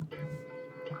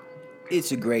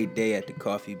It's a great day at the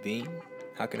Coffee Bean.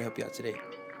 How can I help you out today?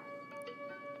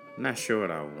 I'm not sure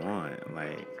what I want.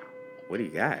 Like, what do you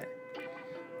got?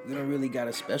 We don't really got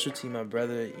a specialty, my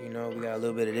brother. You know, we got a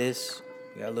little bit of this,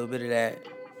 we got a little bit of that.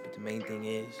 But the main thing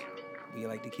is, we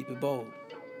like to keep it bold.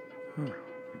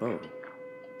 Bold.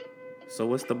 So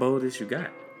what's the boldest you got?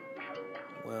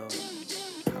 Well,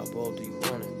 how bold do you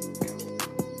want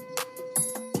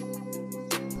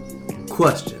it?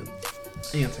 Question.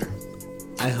 Answer.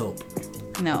 I hope.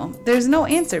 No, there's no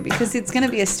answer because it's gonna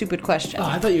be a stupid question. Oh,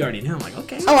 I thought you already knew. I'm like,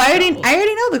 okay. Oh, I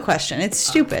already know the question. It's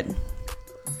stupid.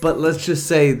 But let's just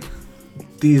say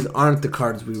these aren't the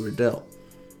cards we were dealt.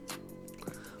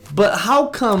 But how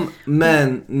come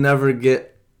men never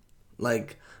get,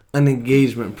 like, an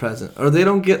engagement present? Or they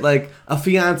don't get, like, a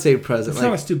fiancé present? It's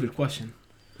not a stupid question.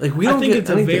 Like, we don't I think get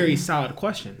it's anything. a very solid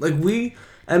question. Like, we,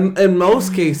 and in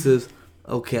most cases,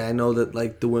 okay, I know that,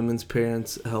 like, the women's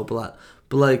parents help a lot.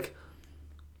 But, like,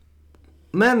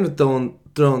 men are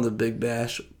throwing the big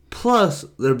bash. Plus,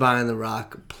 they're buying the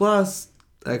rock. Plus,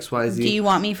 XYZ. Do you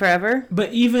want me forever?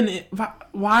 But even,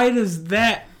 why does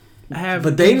that have...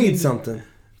 But they need something.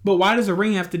 But why does a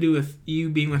ring have to do with you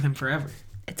being with him forever?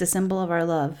 It's a symbol of our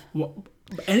love. Well,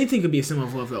 anything could be a symbol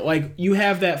of love, though. Like, you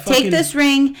have that fucking... Take this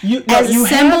ring as a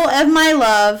symbol of my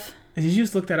love. Did you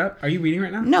just look that up? Are you reading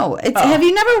right now? No. Have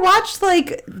you never watched,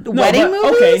 like, wedding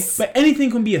movies? Okay, but anything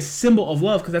can be a symbol of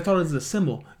love because I thought it was a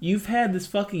symbol. You've had this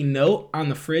fucking note on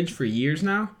the fridge for years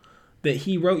now that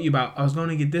he wrote you about. I was going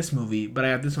to get this movie, but I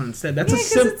have this one instead. That's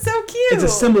because it's so cute. It's a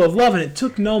symbol of love, and it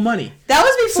took no money. That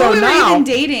was before we were even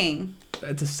dating.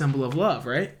 It's a symbol of love,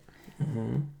 right?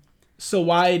 Mm-hmm. So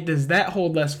why does that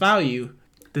hold less value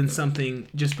than something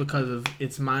just because of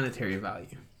its monetary value?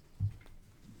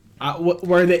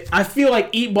 I feel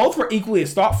like both were equally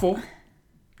as thoughtful.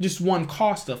 Just one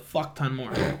cost a fuck ton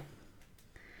more.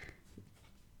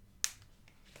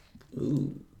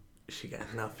 Ooh, she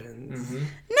got nothing. Mm-hmm.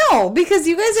 No, because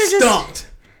you guys are just... Stumped.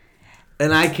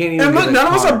 And I can't even. And look, none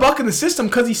of us are bucking the system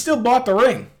because he still bought the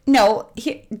ring. No,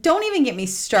 don't even get me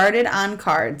started on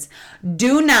cards.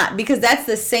 Do not, because that's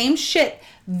the same shit.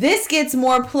 This gets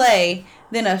more play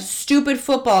than a stupid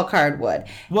football card would.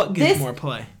 What gets more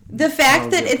play? The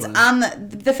fact that it's on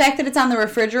the fact that it's on the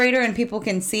refrigerator and people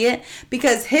can see it,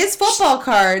 because his football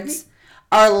cards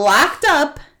are locked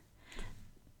up.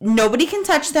 Nobody can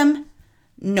touch them.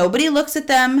 Nobody looks at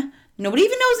them. Nobody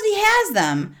even knows that he has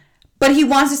them. But he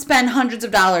wants to spend hundreds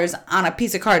of dollars on a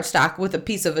piece of cardstock with a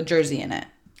piece of a jersey in it.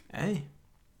 Hey.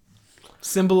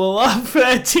 Symbol of love for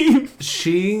that team.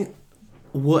 She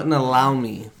wouldn't allow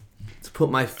me to put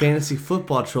my fantasy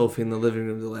football trophy in the living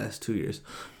room the last 2 years.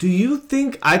 Do you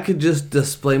think I could just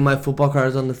display my football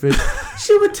cards on the fridge?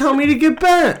 She would tell me to get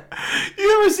bent.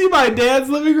 You ever see my dad's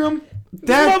living room?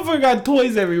 That motherfucker got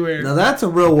toys everywhere. Now that's a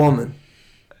real woman.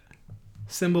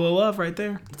 Symbol of love right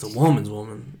there. It's a woman's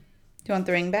woman. Do you want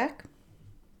the ring back?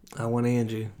 I want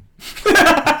Angie.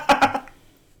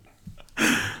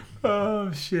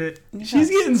 Oh shit. She's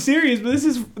getting serious, but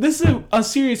this is a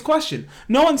serious question.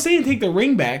 No one's saying take the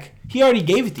ring back. He already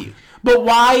gave it to you. But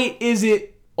why is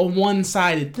it a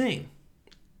one-sided thing?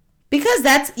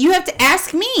 Because you have to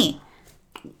ask me.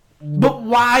 But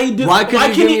why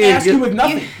can't he ask you with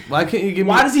nothing? Why can't you give me...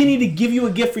 Why does he need to give you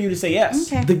a gift for you to say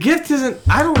yes? Okay. The gift isn't...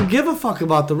 I don't give a fuck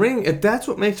about the ring. If that's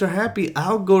what makes her happy,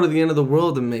 I'll go to the end of the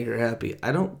world and make her happy.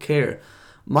 I don't care.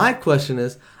 My question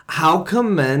is, how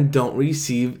come men don't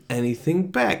receive anything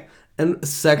back? And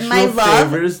sexual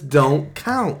favors don't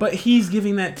count. But he's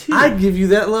giving that too. I give you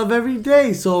that love every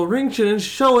day, so a ring shouldn't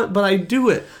show it, but I do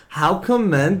it. How come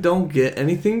men don't get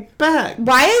anything back?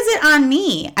 Why is it on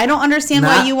me? I don't understand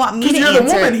why you want me to answer. You're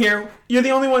the woman here. You're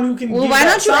the only one who can give why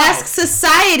don't you ask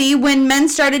society when men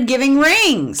started giving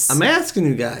rings? I'm asking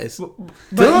you guys.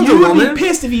 But you would be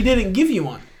pissed if he didn't give you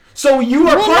one. So you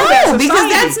are part of that society.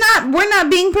 Because we're not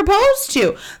being proposed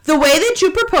to. The way that you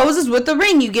propose is with the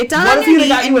ring. You get down on your knee. What if he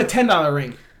got you a $10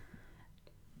 ring?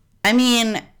 I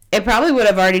mean, it probably would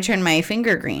have already turned my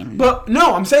finger green. But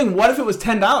no, I'm saying, what if it was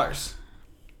 $10?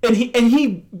 And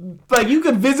he, like, you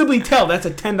could visibly tell that's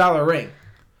a $10 ring.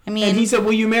 I mean, and he said,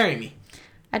 "Will you marry me?"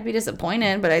 I'd be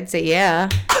disappointed, but I'd say yeah.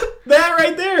 That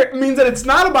right there means that it's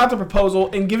not about the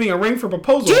proposal and giving a ring for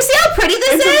proposal. Do you see how pretty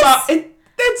this is?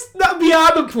 That's not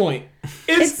beyond the point.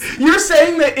 You're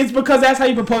saying that it's because that's how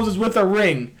you propose is with a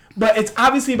ring. But it's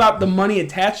obviously about the money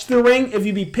attached to the ring. If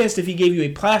you'd be pissed if he gave you a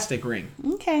plastic ring.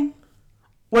 Okay.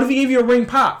 What if he gave you a ring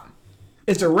pop?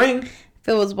 It's a ring. If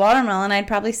it was watermelon, I'd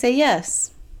probably say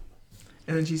yes.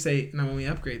 And then she'd say, "No, when we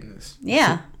upgrading this."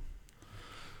 Yeah.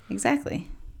 Exactly.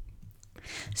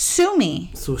 Sue me.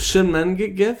 So should men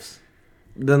get gifts?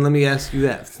 then let me ask you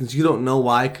that. Since you don't know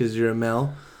why, because you're a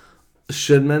male,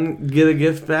 should men get a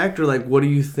gift back? Or, like, what do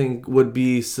you think would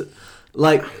be...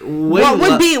 Like, what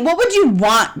would you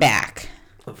want back?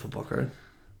 A football card.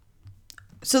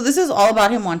 So this is all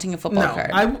about him wanting a football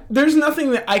card. There's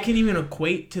nothing that I can even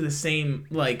equate to the same,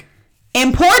 like...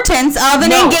 Importance of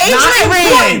an engagement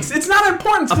ring. It's not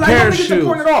important because I don't think it's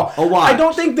important at all. A watch. I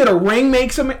don't think that a ring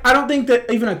makes him. I don't think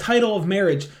that even a title of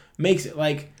marriage makes it.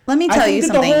 Like, let me tell you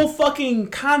something. The whole fucking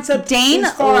concept. Dane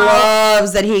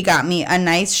loves that he got me a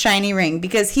nice shiny ring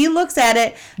because he looks at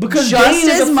it just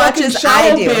as much as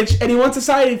I do. Bitch, and he wants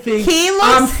society to think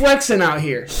I'm flexing out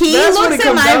here. He looks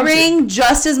at my ring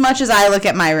just as much as I look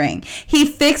at my ring. He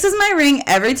fixes my ring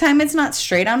every time it's not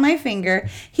straight on my finger.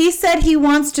 He said he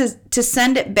wants to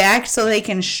send it back so they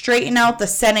can straighten out the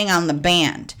setting on the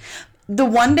band. The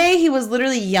one day he was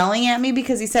literally yelling at me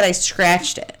because he said I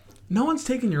scratched it. No one's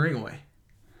taking your ring away.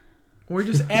 We're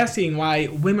just asking why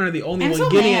women are the only one so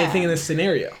getting mad. anything in this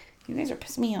scenario. You guys are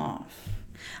pissing me off.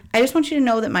 I just want you to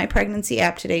know that my pregnancy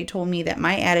app today told me that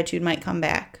my attitude might come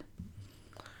back.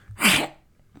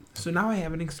 So now I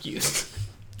have an excuse.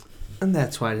 And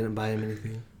that's why I didn't buy him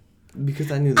anything. Because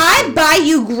I knew I buy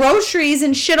you groceries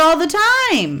and shit all the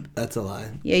time. That's a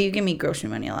lie. Yeah, you give me grocery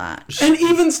money a lot. And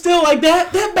even still, like,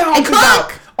 that balances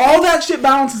out. All that shit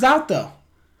balances out, though.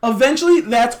 Eventually,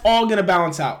 that's all gonna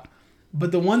balance out.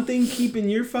 But the one thing keeping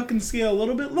your fucking scale a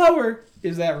little bit lower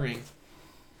is that ring.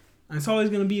 And it's always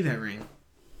going to be that ring.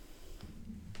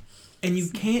 And you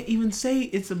can't even say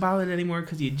it's about it anymore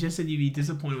because you just said you'd be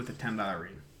disappointed with a $10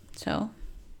 ring. So?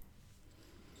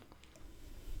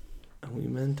 And we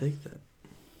men take that.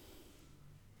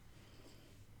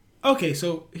 Okay,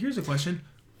 so here's a question.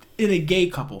 In a gay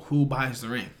couple, who buys the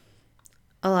ring?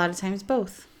 A lot of times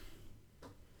both.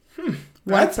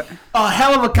 That's a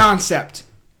hell of a concept.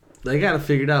 They got to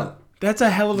figure it out. That's a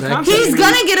hell of a concept. He's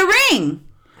going to get a ring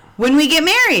when we get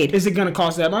married. Is it going to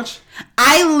cost that much?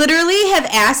 I literally have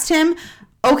asked him,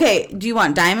 okay, do you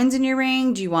want diamonds in your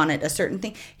ring? Do you want it a certain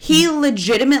thing? He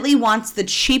legitimately wants the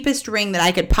cheapest ring that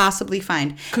I could possibly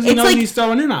find. Because he knows he's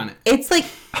throwing in on it. It's like...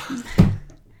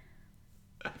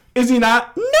 Is he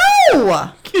not?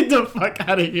 No! Get the fuck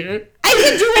out of here. I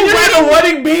could do and you're in a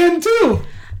wedding band too.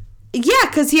 Yeah,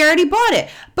 because he already bought it.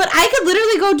 But I could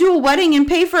literally go do a wedding and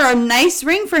pay for a nice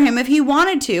ring for him if he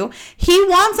wanted to. He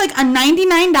wants like a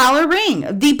 $99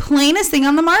 ring. The plainest thing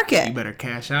on the market. You better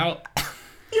cash out.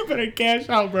 You better cash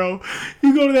out, bro.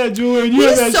 You go to that jeweler and you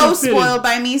have that He's so shit spoiled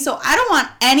by me, so I don't want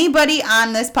anybody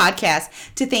on this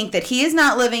podcast to think that he is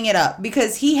not living it up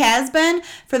because he has been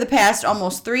for the past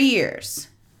almost 3 years.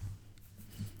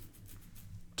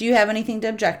 Do you have anything to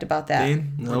object about that?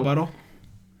 Dane, no rebuttal?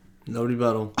 No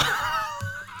rebuttal.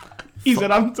 He said,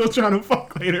 I'm still trying to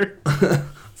fuck later.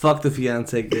 Fuck the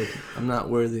fiance gift. I'm not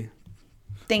worthy.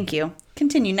 Thank you.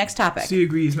 Continue. Next topic. So you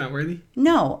agree he's not worthy?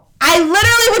 No. I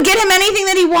literally would get him anything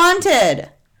that he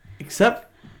wanted.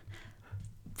 Except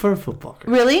for a football card.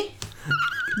 Really?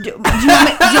 Do you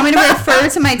want me to refer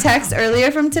to my text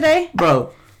earlier from today?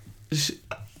 Bro,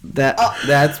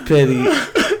 that's pity.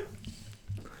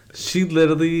 She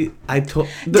literally,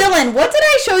 Dylan, what did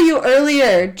I show you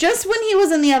earlier? Just when he was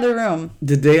in the other room.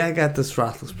 The day I got this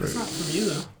Roethlisberger. It's not from you,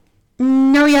 though.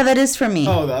 No, yeah, that is from me.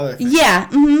 Oh, the other thing. Yeah,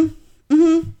 Is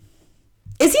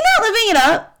he not living it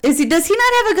up? Does he not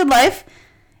have a good life?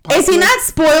 Is he not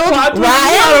spoiled?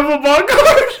 Ryan? A football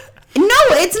card? No,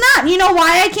 it's not. You know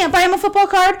why I can't buy him a football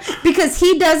card? Because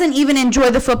he doesn't even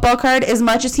enjoy the football card as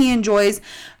much as he enjoys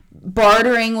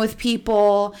bartering with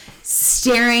people,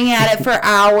 staring at it for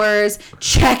hours,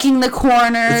 checking the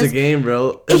corners. It's a game,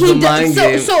 bro. It's a mind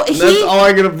game. That's all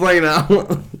I get to play now.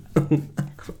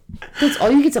 That's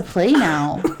all you get to play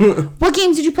now. What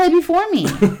games did you play before me?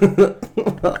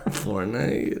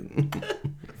 Fortnite.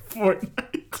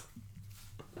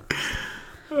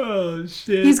 Oh,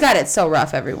 shit. He's got it so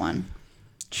rough, everyone.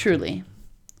 Truly.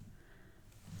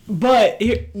 But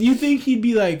you think he'd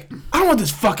be like, I don't want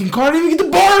this fucking card. I didn't even get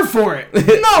to barter for it.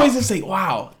 No, he's just like,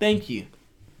 wow, thank you.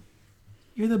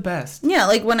 You're the best. Yeah,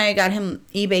 like when I got him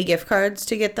eBay gift cards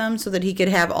to get them so that he could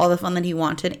have all the fun that he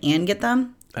wanted and get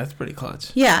them. That's pretty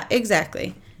clutch. Yeah,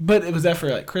 exactly. But was that for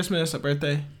like Christmas or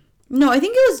birthday? No, I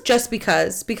think it was just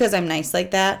because I'm nice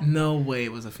like that. No way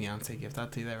it was a fiance gift. I'll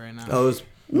tell you that right now. Oh,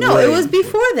 it was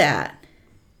before that.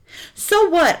 So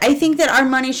what? I think that our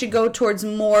money should go towards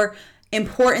more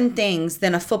important things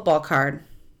than a football card.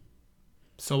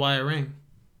 So why a ring?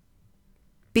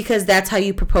 Because that's how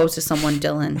you propose to someone,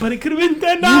 Dylan. But it could have been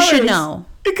 $10. You should know.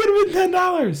 It could have been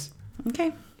 $10.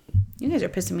 Okay. You guys are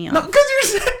pissing me off. No, because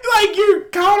you're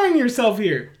countering yourself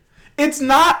here. It's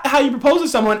not how you propose to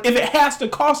someone if it has to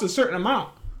cost a certain amount.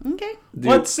 Okay.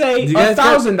 Let's say do you guys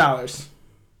got- $1,000.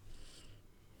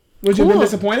 Would you have been Cool.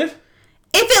 disappointed?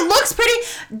 If it looks pretty,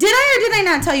 did I or did I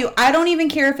not tell you? I don't even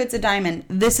care if it's a diamond.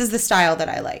 This is the style that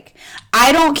I like.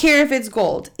 I don't care if it's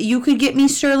gold. You could get me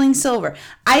sterling silver.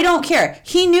 I don't care.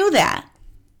 He knew that.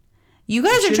 You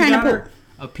guys are trying to put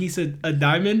a piece of a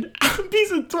diamond, a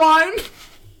piece of twine.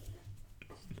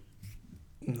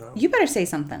 No. You better say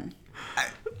something.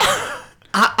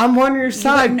 I'm on your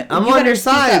side. I'm you on better your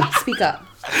side. Speak up.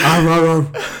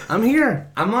 I'm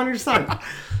here. I'm on your side.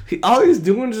 All he's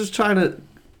doing is just trying to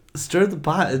stir the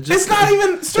pot. It's not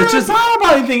even stirring the pot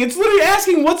about anything. It's literally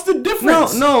asking what's the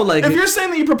difference. No, like if you're saying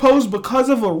that you proposed because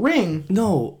of a ring.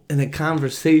 No, in a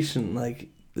conversation, like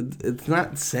it's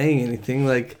not saying anything.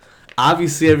 Like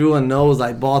obviously everyone knows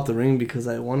I bought the ring because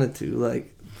I wanted to.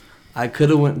 Like I could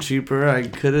have went cheaper. I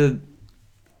could have.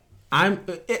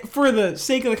 For the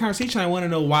sake of the conversation, I want to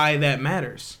know why that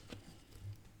matters.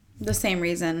 The same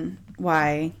reason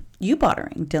why you bought a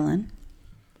ring, Dylan.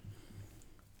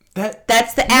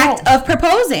 That's the act of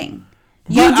proposing.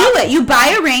 You do it. You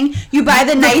buy a ring. You buy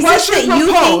the nicest that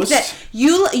you think that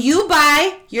you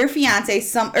buy your fiance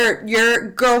or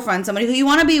your girlfriend, somebody who you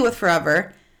want to be with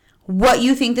forever, what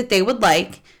you think that they would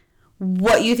like,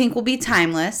 what you think will be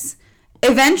timeless.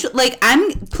 Eventually, like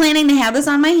I'm planning to have this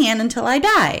on my hand until I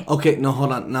die. Okay, no,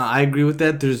 hold on. No, I agree with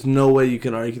that. There's no way you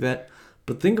can argue that.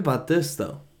 But think about this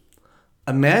though.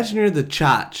 Imagine you're the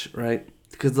chach, right?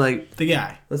 Because like the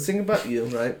guy. Let's think about you,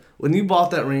 right? When you bought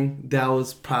that ring, that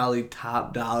was probably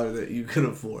top dollar that you could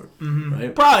afford,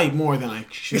 right? Probably more than I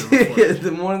should have afforded. Yeah,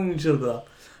 more than you should have thought.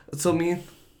 So I mean,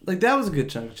 like that was a good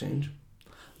chunk of change.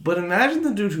 But imagine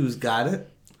the dude who's got it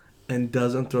and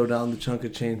doesn't throw down the chunk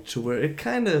of change to where it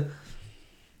kind of,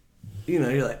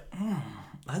 you're like,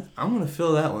 I'm gonna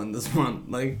fill that one this month.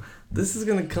 Like this is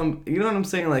gonna come. You know what I'm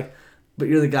saying? Like, but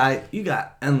you're the guy. You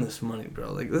got endless money,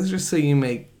 bro. Like let's just say you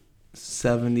make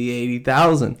 70,000,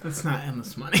 80,000. That's not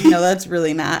endless money. No, that's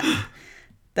really not.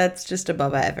 That's just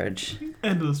above average.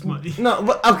 Endless money. No,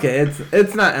 but okay,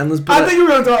 it's not endless. But I think you were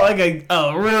gonna throw out like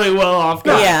a really well off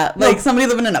guy. Yeah, like somebody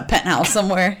living in a penthouse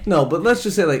somewhere. No, but let's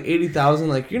just say like 80,000.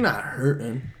 Like you're not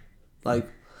hurting. Like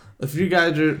if you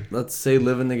guys are, let's say,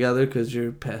 living together because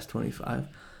you're past 25,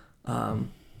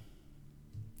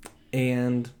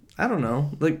 and I don't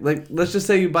know, like let's just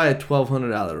say you buy a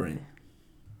 $1,200 ring.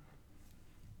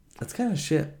 That's kind of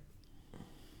shit.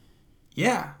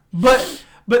 Yeah, but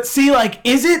see, like,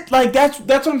 is it like that's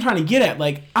what I'm trying to get at?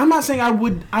 Like, I'm not saying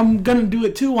I'm gonna do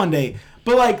it too one day,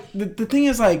 but like the thing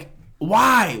is like,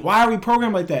 why are we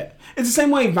programmed like that? It's the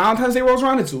same way Valentine's Day rolls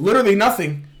around. It's literally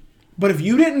nothing. But if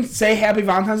you didn't say Happy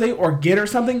Valentine's Day or get her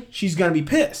something, she's gonna be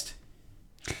pissed.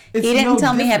 He didn't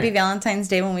tell me Happy Valentine's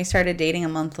Day when we started dating a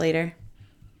month later.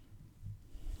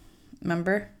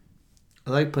 Remember?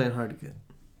 I like playing hard to get.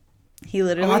 He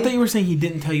literally. Oh, I thought you were saying he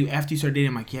didn't tell you after you started dating.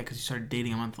 I'm like, yeah, because you started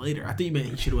dating a month later. I thought you meant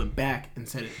he should have went back and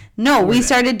said it. No, we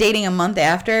started dating a month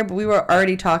after, but we were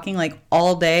already talking like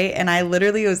all day. And I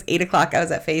literally, it was 8 o'clock. I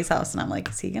was at Faye's house, and I'm like,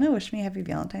 is he gonna wish me Happy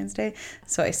Valentine's Day?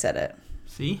 So I said it.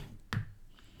 See,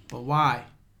 but why?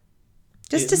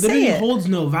 Just to say it. It holds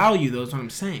no value, though. Is what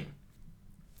I'm saying.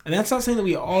 And that's not saying that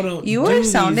we all don't. You are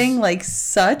sounding like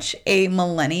such a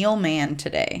millennial man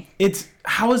today.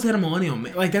 How is that a millennial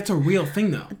man? Like, that's a real thing,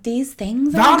 though. These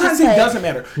things. Valentine's Day doesn't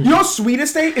matter. You know,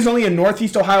 Sweetest Day is only a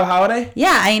Northeast Ohio holiday.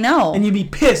 Yeah, I know. And you'd be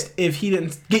pissed if he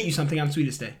didn't get you something on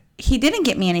Sweetest Day. He didn't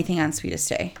get me anything on Sweetest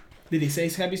Day. Did he say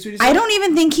Happy Sweetest Day? I don't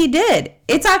even think he did.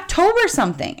 It's October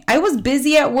something. I was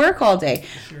busy at work all day.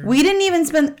 Sure. We didn't even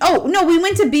spend... Oh, no, we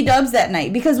went to B-Dubs that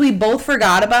night because we both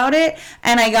forgot about it.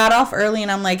 And I got off early and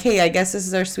I'm like, hey, I guess this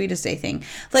is our Sweetest Day thing.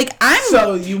 Like,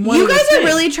 So you guys are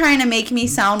really trying to make me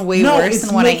sound way worse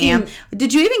than what I am.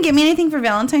 Did you even get me anything for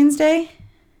Valentine's Day?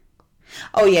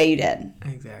 Oh, yeah, you did.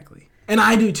 Exactly. And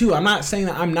I do, too. I'm not saying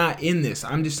that I'm not in this.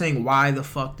 I'm just saying, why the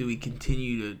fuck do we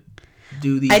continue to...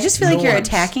 do these I just feel norms. like you're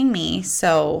attacking me,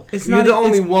 so... You're the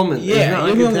only woman. Yeah,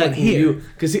 you're the only one here.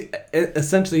 Because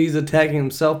essentially he's attacking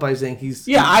himself by saying he's...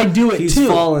 Yeah, I do it he's too. He's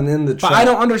fallen in the trap. But I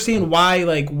don't understand why,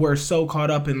 like, we're so caught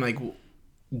up in, like,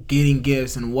 getting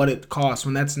gifts and what it costs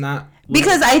when that's not...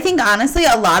 Because I think, honestly,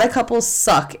 a lot of couples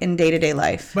suck in day-to-day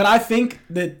life. But I think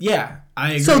that, yeah...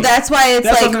 I agree. So that's why it's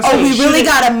like, we really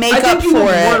gotta make up for it. I think you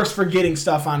look worse for getting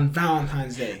stuff on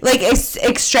Valentine's Day. Like,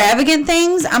 extravagant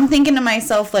things, I'm thinking to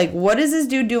myself, like, what is this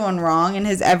dude doing wrong in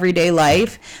his everyday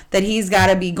life that he's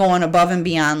gotta be going above and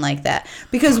beyond like that?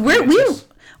 Because we're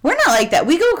not like that.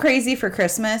 We go crazy for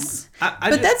Christmas.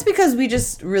 But that's because we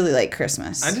just really like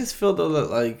Christmas. I just feel, though,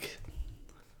 that, like,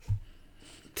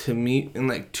 to me, and,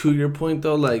 like, to your point,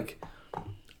 though, like,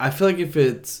 I feel like if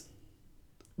it's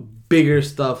bigger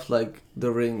stuff like the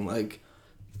ring. Like,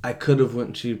 I could have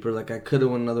went cheaper. Like, I could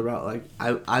have went another route. Like,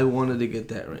 I wanted to get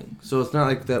that ring. So it's not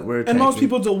like that we're And most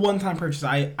people, it's a one-time purchase.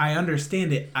 I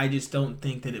understand it. I just don't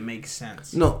think that it makes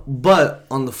sense. No, but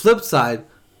on the flip side,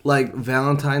 like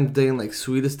Valentine's Day and like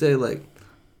Sweetest Day, like,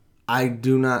 I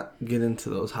do not get into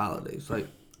those holidays. Like,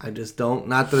 I just don't.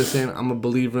 Not that I'm saying I'm a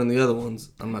believer in the other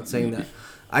ones. I'm not saying that.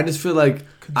 I just feel like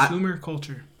consumer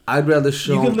culture. I'd rather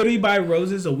show. You could literally buy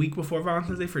roses a week before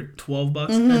Valentine's Day for $12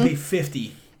 and pay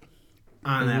 $50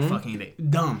 on that fucking day.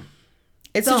 Dumb.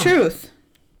 It's the truth.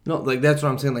 No, like that's what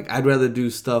I'm saying. Like, I'd rather do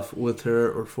stuff with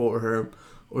her or for her,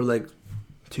 or like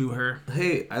to her.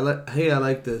 Hey, I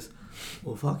like this.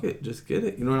 Well, fuck it, just get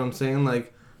it. You know what I'm saying?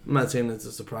 Like, I'm not saying it's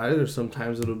a surprise, or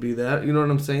sometimes it'll be that. You know what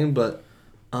I'm saying? But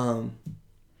I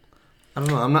don't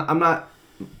know. I'm not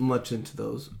much into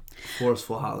those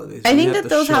forceful holidays. I think that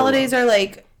those holidays are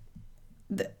like,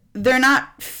 they're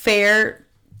not fair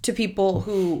to people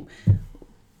who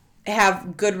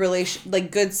have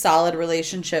good solid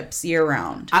relationships year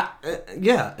round.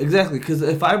 Yeah, exactly. Because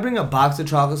if I bring a box of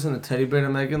chocolates and a teddy bear to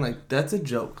Megan, like, that's a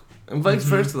joke. And vice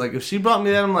versa. Like, if she brought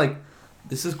me that, I'm like,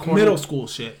 this is corny. Middle school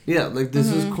shit. Yeah, like, this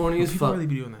is corny as People fuck. really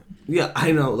be doing that. Yeah,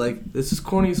 I know. Like, this is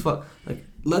corny as fuck. Like,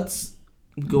 let's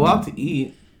go out to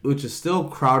eat, which is still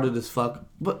crowded as fuck.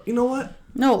 But you know what?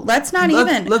 No, let's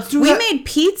even. Let's do we that. made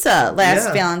pizza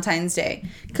last Valentine's Day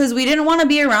because we didn't want to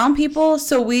be around people,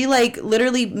 so we like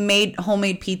literally made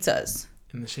homemade pizzas.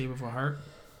 In the shape of a heart?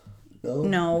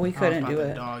 No, we couldn't do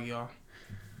it. Dog, y'all.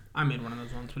 I made one of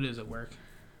those once, but it was at work.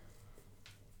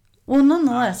 Well,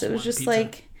 nonetheless, I it was just just want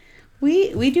like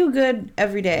we do good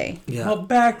every day. Yeah. Well,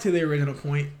 back to the original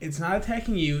point. It's not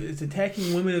attacking you. It's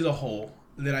attacking women as a whole.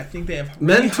 That I think they have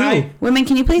Men really too. high. Women,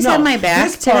 can you please have my back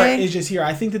this part today? is just here.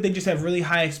 I think that they just have really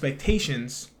high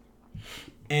expectations,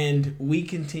 and we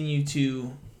continue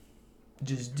to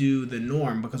just do the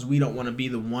norm because we don't want to be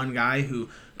the one guy who.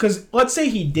 Because let's say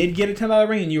he did get a $10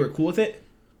 ring and you were cool with it.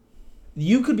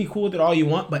 You could be cool with it all you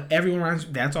want, but everyone around,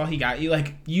 that's all he got you.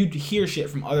 Like, you'd hear shit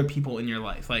from other people in your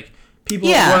life, like people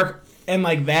at work, and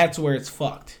like that's where it's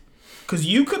fucked. Because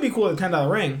you could be cool with a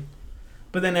 $10 ring,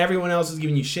 but then everyone else is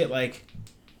giving you shit. Like,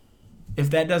 if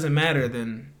that doesn't matter,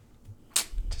 then it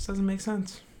just doesn't make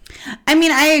sense. I mean,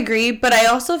 I agree, but I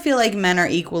also feel like men are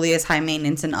equally as high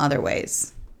maintenance in other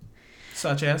ways.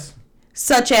 Such as,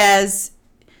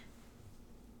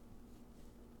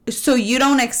 so you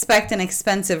don't expect an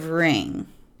expensive ring.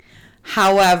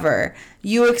 However,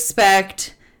 you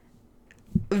expect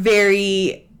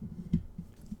very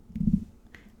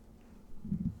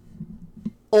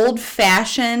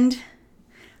old-fashioned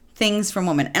things from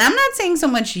women. And I'm not saying so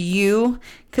much you,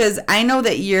 because I know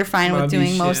that you're fine with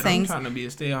doing most things. I'm trying to be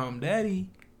a stay-at-home daddy.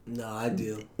 No, I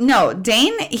do. No,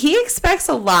 Dane, he expects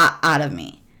a lot out of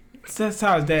me. That's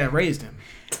how his dad raised him.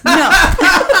 No.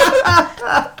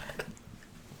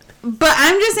 But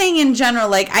I'm just saying in general,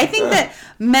 like, I think that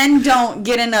men don't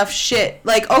get enough shit.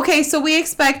 Like, okay, so we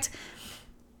expect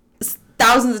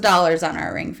thousands of dollars on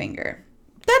our ring finger.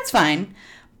 That's fine.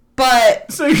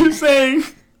 But... So you're saying...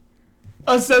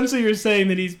 Essentially, you're saying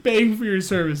that he's paying for your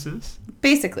services.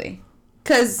 Basically.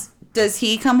 Because does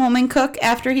he come home and cook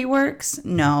after he works?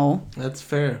 No. That's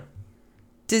fair.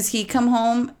 Does he come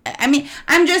home? I mean,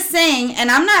 I'm just saying, and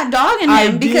I'm not dogging him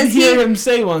I because did hear him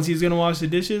say once he was going to wash the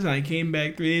dishes, and I came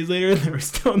back 3 days later, and they were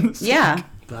still in the sink. Yeah.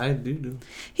 I do.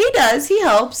 He does. He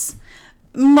helps.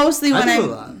 Mostly when I do a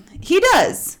lot. He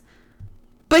does.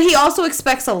 But he also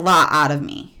expects a lot out of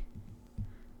me.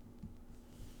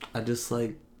 I just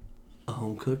like a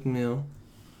home cooked meal,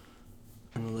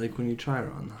 and I like when you try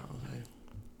her on the holiday.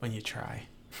 When you try.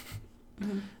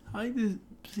 I like to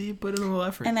see you put in a little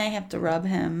effort. And I have to rub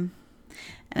him.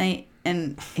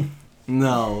 And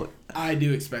No. I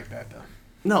do expect that, though.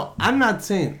 No, I'm not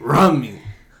saying rub me.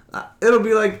 It'll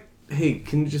be like, hey,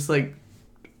 can you just like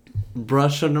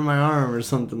brush under my arm or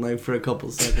something like for a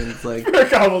couple seconds, like For a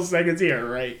couple seconds here,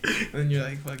 right? And then you're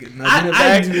like fucking nudging it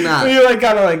I back. do not. And you're like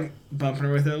kind of like bumping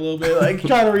her with it a little bit, like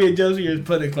trying to readjust. You're just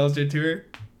putting it closer to her.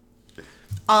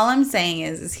 all I'm saying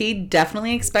is he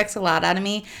definitely expects a lot out of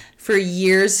me for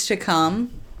years to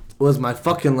come. Was my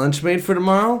fucking lunch made for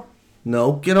tomorrow?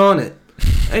 No, get on it.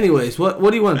 Anyways, what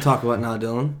do you want to talk about now,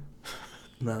 Dylan?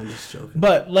 No, I'm just joking.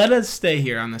 But let us stay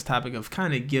here on this topic of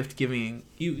kind of gift giving.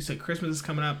 You said Christmas is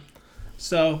coming up,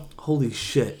 so Holy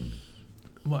shit.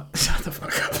 what? Shut the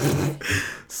fuck up.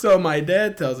 So my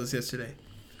dad tells us yesterday.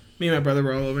 Me and my brother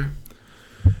were all over,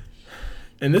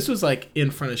 and this was like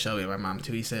in front of Shelby and my mom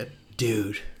too. He said,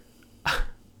 "Dude,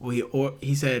 he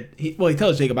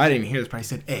tells Jacob, I didn't even hear this part. He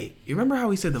said, hey, you remember how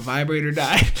he said the vibrator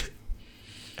died?"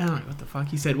 And I'm like, what the fuck?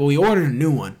 He said, well, we ordered a new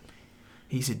one.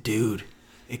 He said, dude,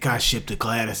 it got shipped to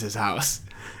Gladys's house.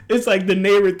 It's like the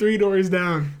neighbor 3 doors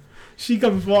down. She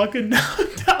comes walking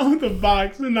down with a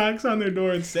box and knocks on their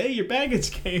door and say, your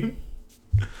package came.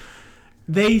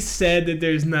 They said that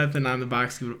there's nothing on the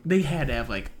box. They had to have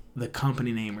like the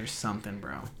company name or something,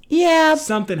 bro. Yeah.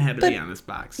 Something had to be on this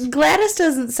box. Gladys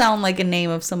doesn't sound like a name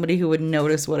of somebody who would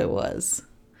notice what it was.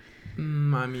 I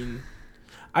mean,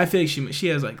 I feel like she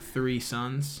has like 3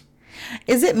 sons.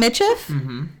 Is it Mitchiff?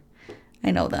 Mm-hmm. I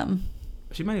know them.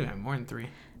 She might even have more than 3.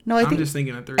 No, I'm just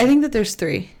thinking of 3. I think that there's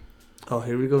 3. Oh,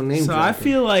 here we go. Name So dropping. I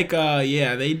feel like,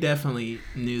 yeah, they definitely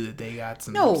knew that they got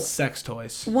some sex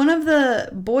toys. One of the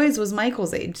boys was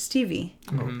Michael's age, Stevie.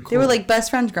 Mm-hmm. They were like best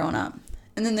friends growing up.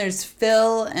 And then there's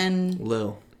Phil and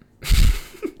Lil.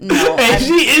 no, Hey,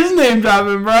 she is name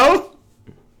dropping, bro.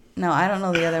 no, I don't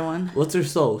know the other one. What's her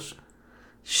social?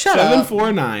 Shut up.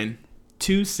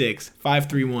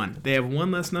 749-26531. They have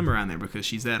one less number on there because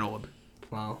she's that old.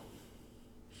 Wow.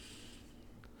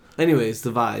 Anyways,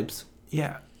 the vibes.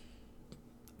 Yeah.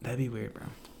 That'd be weird, bro.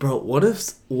 Bro, what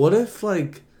if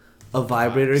like a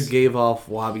vibrator Vibes. gave off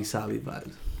wabi sabi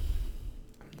vibes?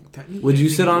 Technically, Would you I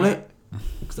think sit on might. it?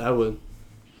 Because I would.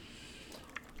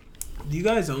 Do you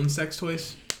guys own sex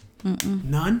toys?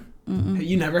 None?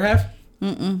 You never have?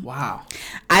 Wow.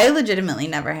 I legitimately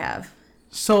never have.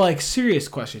 So, like, serious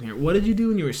question here. What did you do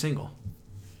when you were single?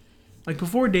 Like,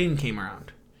 before dating came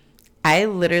around. I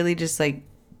literally just like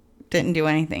didn't do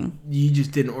anything. You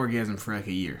just didn't orgasm for like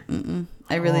a year.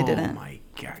 I really Oh didn't. my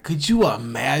god. Could you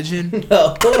imagine?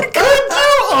 No. Could you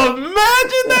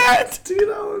imagine that? Dude,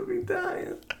 I would be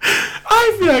dying.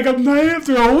 I feel like I'm dying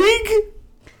after a week.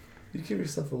 You give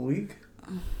yourself a week?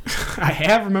 I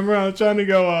have. Remember I was trying to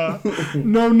go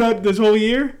no nut this whole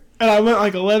year? And I went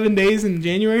like 11 days in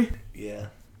January? Yeah.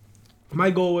 My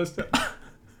goal was to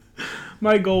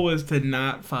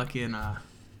not fucking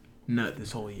nut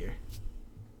this whole year.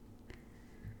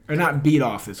 Or not beat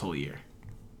off this whole year.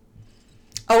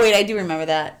 Oh wait, I do remember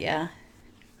that. Yeah.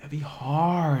 That'd be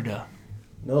hard.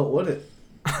 No, would it?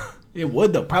 It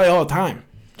would though, probably all the time.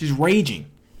 Just raging.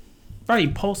 Probably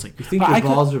pulsing. You think But your I could-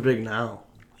 balls are big now?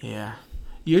 Yeah.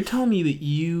 You're telling me that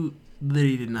you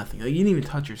literally did nothing. Like, you didn't even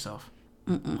touch yourself.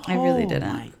 I really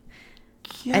didn't. My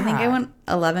I think I God. went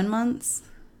 11 months.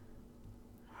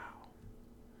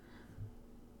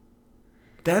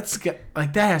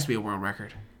 Like, that has to be a world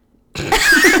record.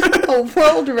 A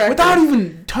world record. Without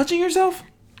even touching yourself?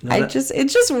 No,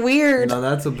 it's just weird. No,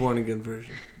 that's a born again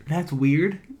version. That's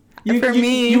weird. For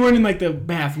me- You weren't in, like, the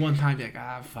bath one time. You're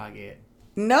like, fuck it.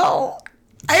 No.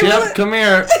 Yep, come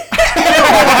here.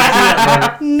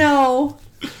 No.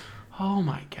 Oh,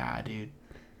 my God, dude.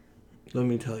 Let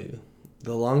me tell you,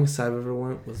 the longest I've ever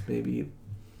went was maybe,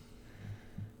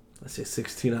 let's say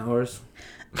 16 hours.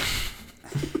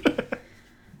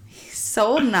 He's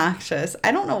so obnoxious.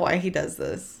 I don't know why he does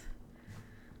this.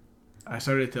 I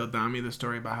started to tell Dami the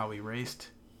story about how we raced.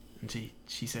 And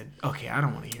she said, okay, I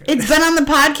don't want to hear it. It's been on the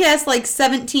podcast like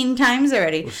 17 times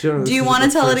already. Well, sure, Do you this want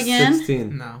is to the tell it first again?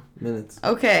 16 No. minutes.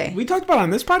 Okay. We talked about it on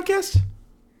this podcast?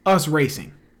 Us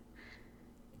racing.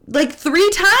 Like 3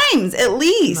 times at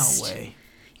least. No way.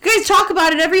 You guys talk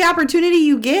about it every opportunity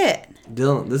you get.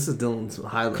 Dylan, this is Dylan's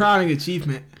highlight. Crowning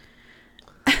achievement.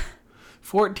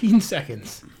 14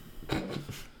 seconds.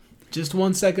 Just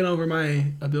 1 second over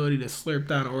my ability to slurp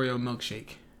down Oreo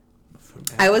milkshake.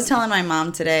 I was telling my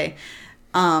mom today,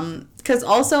 because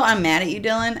also I'm mad at you,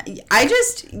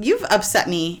 Dylan. You've upset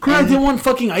me. Could I And didn't want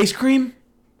fucking ice cream?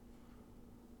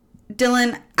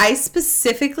 Dylan, I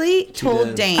specifically told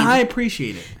did. Dane. I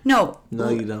appreciate it. No,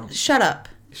 You don't. shut up.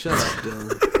 Shut up,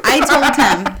 Dylan. I told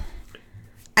him,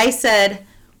 I said,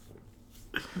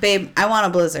 babe, I want a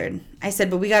Blizzard. I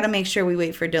said, but we got to make sure we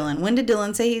wait for Dylan. When did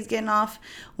Dylan say he's getting off?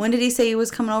 When did he say he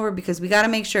was coming over? Because we got to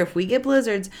make sure if we get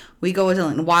Blizzards, we go with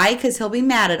Dylan. Why? Because he'll be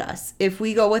mad at us if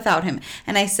we go without him.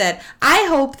 And I said, I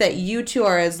hope that you two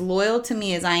are as loyal to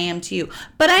me as I am to you.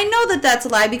 But I know that that's a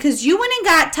lie because you went and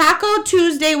got Taco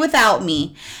Tuesday without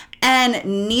me. And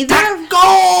neither of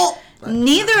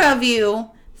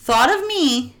you thought of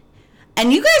me.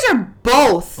 And you guys are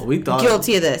both we thought-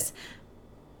 guilty of this.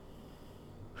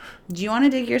 Do you want to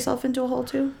dig yourself into a hole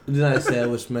too? Did I say I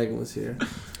wish Megan was here?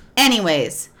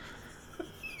 Anyways,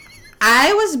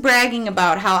 I was bragging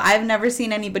about how I've never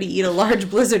seen anybody eat a large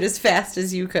Blizzard as fast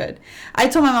as you could. I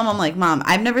told my mom, I'm like, Mom,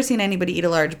 I've never seen anybody eat a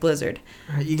large Blizzard.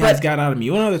 All right, you guys But- got out of me.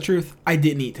 You want to know the truth? I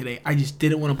didn't eat today. I just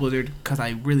didn't want a Blizzard because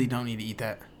I really don't need to eat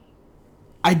that.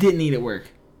 I didn't eat at work.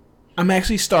 I'm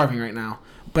actually starving right now,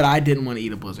 but I didn't want to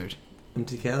eat a Blizzard.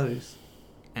 Empty calories.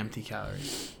 Empty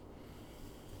calories.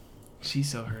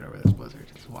 She's so hurt over this Blizzard.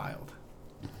 It's wild.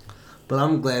 But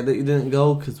I'm glad that you didn't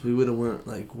go because we would have went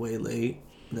like way late.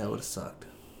 And that would have sucked.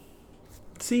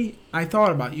 See, I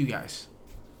thought about you guys.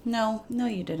 No,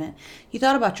 you didn't. You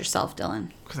thought about yourself,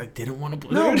 Dylan. Because I didn't want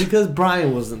to No, blizzard. because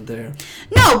Brian wasn't there.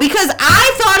 No, because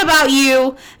I thought about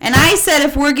you, and I said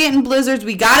if we're getting blizzards,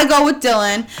 we gotta go with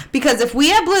Dylan. Because if we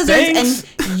have blizzards Thanks.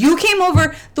 and you came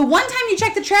over, the one time you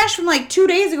checked the trash from like 2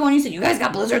 days ago and you said, you guys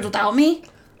got blizzards without me?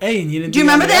 Hey, and you didn't Do you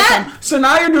remember that? time. So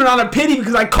now you're doing it on a pity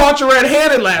because I caught you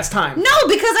red-handed last time. No,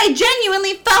 because I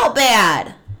genuinely felt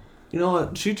bad. You know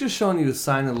what? She's just showing you a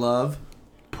sign of love.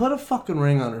 Put a fucking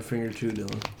ring on her finger too,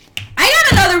 Dylan. I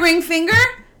got another ring finger.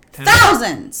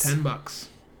 Thousands. $10.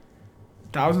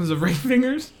 Thousands of ring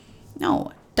fingers?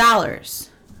 No, dollars.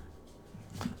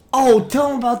 Oh, tell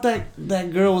him about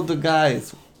that girl with the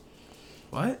guys.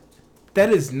 What? That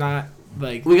is not,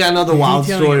 like... We got another wild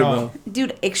detailing story, at all. bro.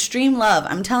 Dude, extreme love.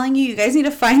 I'm telling you, you guys need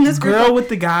to find this Girl with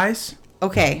the guys?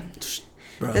 Okay.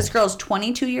 Bro. This girl's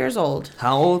 22 years old.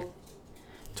 How old?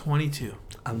 22.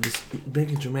 I'm just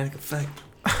making dramatic effect.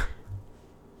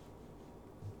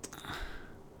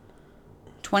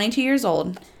 22 years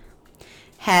old.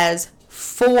 Has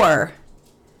 4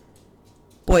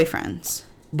 boyfriends.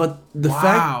 But the Wow.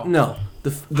 fact, no.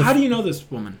 The How do you know this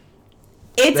woman?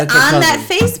 It's That's her on that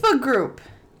cousin. Facebook group.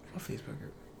 What Facebook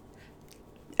group?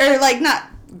 Or, like, not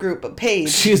group, but page.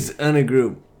 She's in a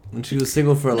group and she was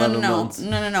single for 11 no. months.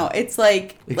 No. It's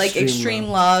like extreme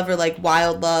love or like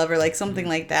wild love or like something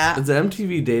like that. It's an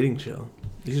MTV dating show.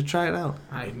 You should try it out.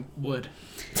 I would.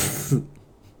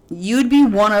 You'd be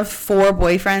one of 4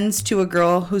 boyfriends to a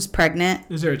girl who's pregnant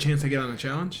Is there a chance I get on the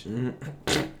challenge?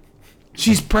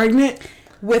 She's pregnant?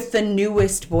 with the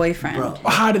newest boyfriend. Bro.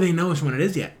 How do they know which one it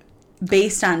is yet?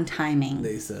 Based on timing.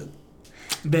 They said.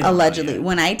 Allegedly.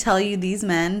 When I tell you these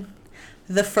men,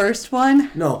 the first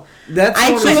one, No, that's I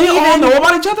one of So can't the- they all know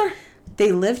about each other?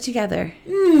 they live together.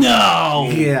 No.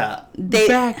 Yeah. They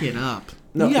Back it up.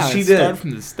 No, You gotta she start did.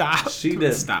 from the stop. She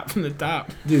did. Stop from the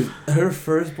top. Dude, her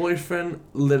first boyfriend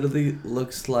literally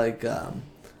looks like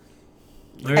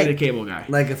Larry the Cable Guy.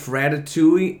 if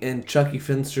Ratatouille and Chucky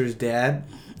Finster's dad.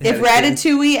 if had a kid.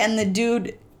 Ratatouille and the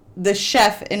dude, the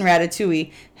chef in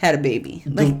Ratatouille, had a baby,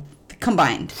 like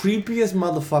combined. Creepiest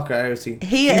motherfucker I ever seen.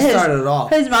 He started it off.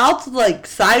 His mouth's like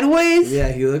sideways.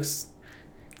 Yeah, he looks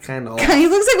kind of. He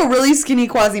looks like a really skinny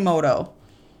Quasimodo.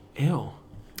 Ew.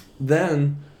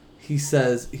 Then he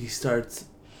says he starts.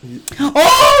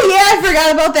 Oh yeah, I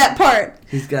forgot about that part.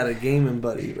 He's got a gaming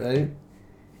buddy, right?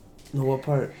 No, what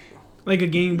part? Like a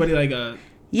gaming buddy, like a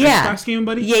Yeah. Xbox gaming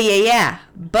buddy? Yeah.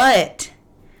 But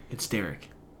It's Derek.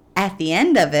 at the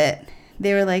end of it,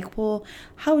 they were like, well,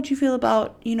 how would you feel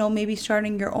about, maybe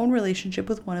starting your own relationship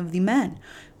with one of the men?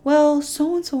 Well,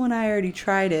 so-and-so and I already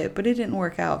tried it, but it didn't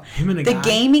work out. Him and a the guy?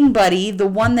 gaming buddy, the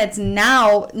one that's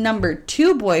now number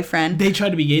 2 boyfriend. They tried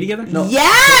to be gay together? No.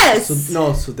 Yes!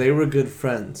 So they were good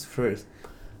friends first.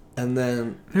 And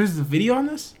then There's the video on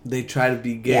this? they tried to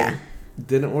be gay. Yeah.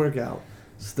 Didn't work out.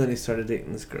 So then he started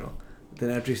dating this girl.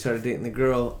 Then after he started dating the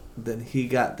girl, then he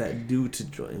got that dude to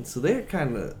join. So they're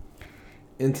kind of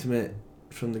intimate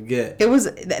from the get.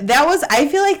 I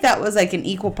feel like that was like an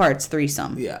equal parts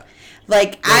threesome. Yeah.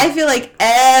 Like, I feel like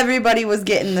everybody was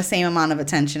getting the same amount of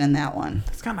attention in that one.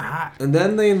 It's kind of hot. And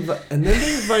then they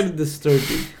invited this third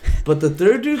dude. But the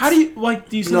third dude. How do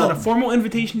you send No. out a formal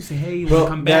invitation? You say, hey, you Bro, want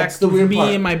to come back that's the with weird me part.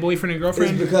 and my boyfriend and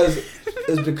girlfriend?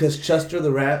 It's because Chester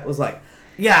the rat was like,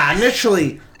 yeah,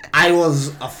 initially I was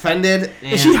offended.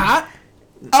 And Is she hot?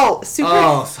 Oh, super.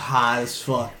 Oh, it's hot as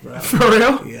fuck, bro. For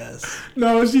real? Yes.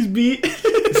 No, she's beat.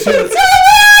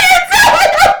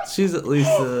 She's at least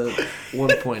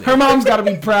 1.8. Her mom's got to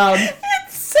be proud.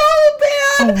 It's so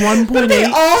bad. A 1.8? But they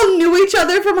all knew each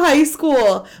other from high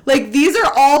school. Like, these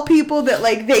are all people that,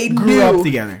 like, they Grew knew. up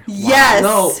together.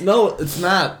 Yes. No, it's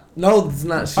not. No, it's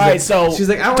not. She's All right, like, so she's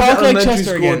like, I went talk to like elementary Chester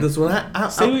school again. with this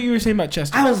one. Say what you were saying about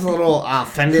Chester. I was a little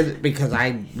offended because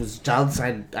I was jealous.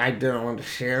 I didn't want to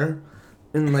share.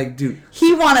 And like, dude,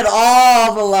 He wanted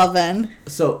all the lovin'.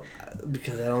 so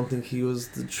because I don't think he was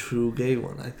the true gay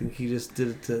one. I think he just did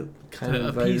it to kind To of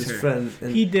invite appease his her. friend.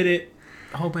 And He did it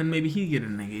hoping maybe he'd get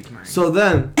an engagement. so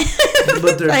then,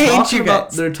 but I hate you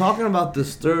guys. they're talking about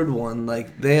this third one.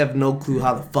 Like they have no clue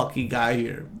how the fuck he got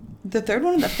here. The third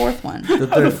one or the fourth one? The How the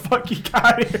third, fuck he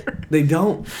got here? they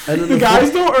don't. And then The guys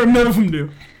don't, or none of them do?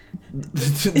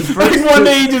 the first Like one two-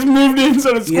 day he just moved in,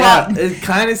 started Yeah, squatting. it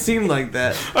kind of seemed like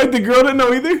that. Like the girl didn't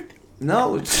know either?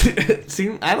 No, it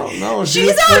seemed. I don't know. She She's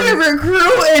was out pretty- here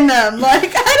recruiting them.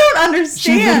 Like, I don't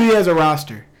She understand. literally has a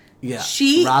roster. Yeah.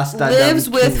 She Rasta lives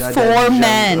Dam with Kinga 4 Dam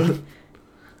men. Jamba.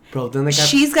 Bro, then they got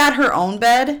She's got her own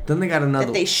bed another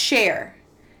that they one. share.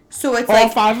 So it's All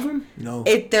like 5 of them? No.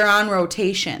 they're on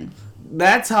rotation.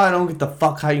 That's how I don't get the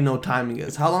fuck how you know timing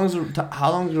is. How long is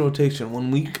rotation?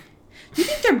 1 week? Do you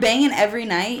think they're banging every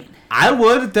night? I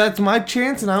would if that's my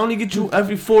chance, and I only get you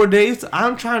every 4 days.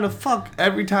 I'm trying to fuck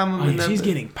every time I'm in that. She's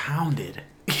getting pounded.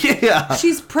 Yeah.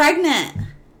 She's pregnant.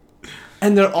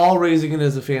 And they're all raising it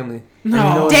as a family. No. And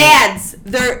you know what? Dads.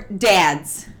 They're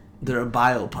dads. They're a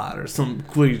biopod or some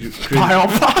crazy.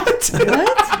 Biopod?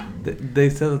 What? They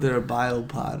said that they're a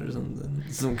biopod or something.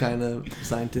 Some kind of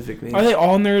scientific name. Are they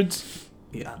all nerds?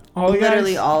 Yeah. All the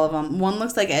Literally guys? all of them. One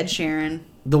looks like Ed Sheeran.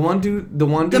 The one dude.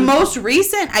 The most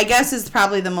recent, I guess, is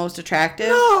probably the most attractive.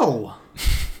 No.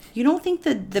 You don't think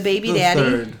the baby The daddy?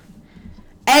 third.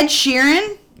 Ed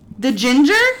Sheeran? The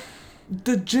ginger?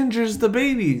 The ginger's the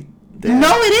baby. Dad.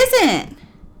 No, it isn't.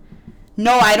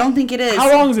 No, I don't think it is.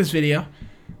 How long is this video?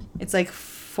 It's like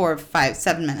 4, 5,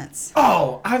 7 minutes.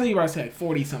 Oh, I thought you were about to say like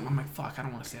 40 something. I'm like, fuck, I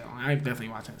don't want to stay that long. I'm definitely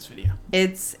watching this video.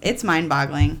 It's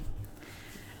mind-boggling.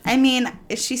 I mean,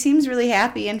 she seems really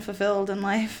happy and fulfilled in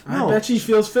life. No. I bet she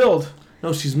feels filled.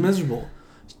 No, she's miserable.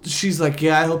 She's like,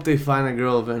 yeah, I hope they find a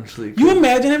girl eventually. You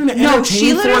imagine having to No, she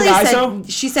entertain 4 literally guys though?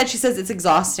 said, she says it's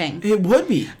exhausting. It would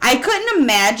be. I couldn't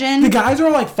imagine. The guys are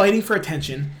all like fighting for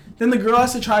attention. Then the girl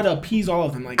has to try to appease all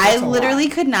of them. Like I that's a literally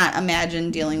lot. could not imagine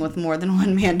dealing with more than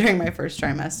one man during my first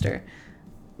trimester.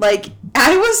 Like,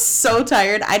 I was so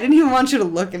tired. I didn't even want you to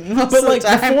look at me most But of the like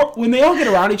time. before, when they all get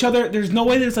around each other, there's no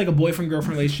way that it's like a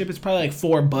boyfriend-girlfriend relationship. It's probably like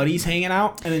 4 buddies hanging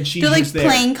out, and then she's They're like just there.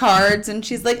 playing cards, and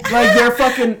she's like, Like they're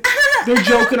fucking, they're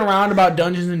joking around about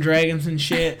Dungeons and Dragons and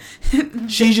shit.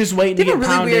 She's just waiting they to have a get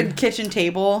really pounded. weird kitchen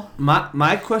table.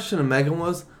 My question to Megan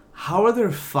was, how are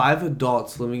there 5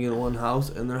 adults living in one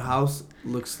house and their house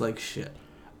looks like shit?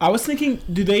 I was thinking,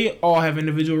 do they all have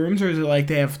individual rooms, or is it like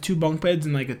they have 2 bunk beds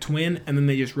and like a twin, and then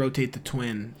they just rotate the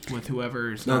twin with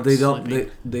whoever's No, not they don't. sleeping?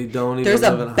 They don't even There's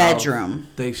live a in a bedroom. house.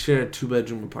 They share a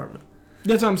 2-bedroom apartment.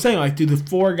 That's what I'm saying. Like, do the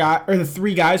 4 guys or the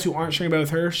 3 guys who aren't sharing a bed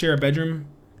with her share a bedroom?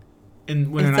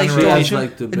 And when It's they're not like in a she has, relation,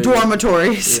 like the big-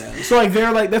 Dormitories. Yeah. so like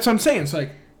they're like that's what I'm saying. So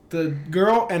like the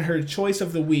girl and her choice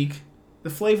of the week, the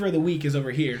flavor of the week is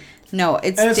over here. No,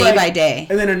 it's And it's day like- by day.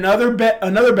 And then another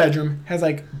bedroom has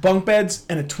like bunk beds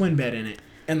and a twin bed in it,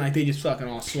 and like they just fucking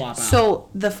all swap out. So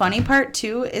the funny part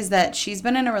too is that she's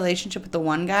been in a relationship with the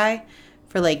one guy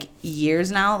for like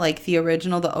years now, like the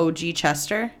original, the OG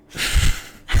Chester.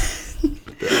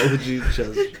 The OG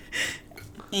chest.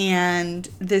 And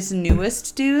this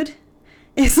newest dude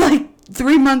is like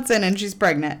 3 months in and she's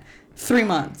pregnant. 3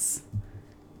 months.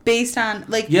 Based on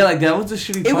like Yeah, like that was a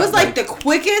shitty. it part, was like the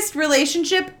quickest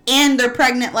relationship and they're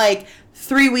pregnant like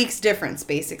 3 weeks difference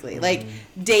basically. Like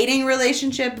dating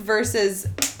relationship versus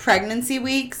pregnancy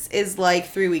weeks is like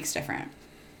 3 weeks different.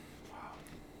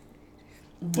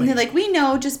 And they're like, we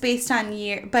know just based on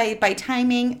by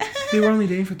timing. they were only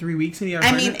dating for 3 weeks, and he got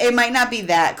I mean, pregnant? it might not be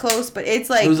that close, but it's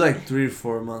like It was like 3 or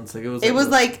 4 months. Like it was.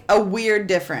 like a weird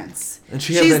difference. And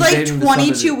she had She's been like dating this other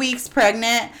 22 dude. weeks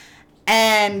pregnant,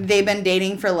 and they've been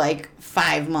dating for like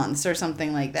 5 months or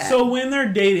something like that. So when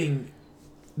they're dating,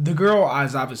 the girl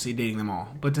is obviously dating them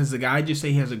all. But does the guy just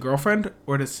say he has a girlfriend,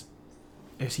 or is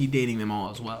he dating them all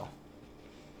as well?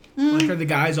 Like, are the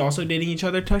guys also dating each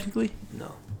other technically?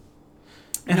 No.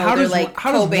 And No, how they're, does like,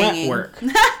 how does rent co-banging. work?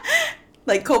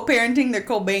 Like co-parenting, they're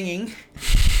co-banging.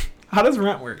 How does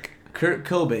rent work? Kurt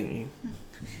Cobain.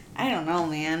 I don't know,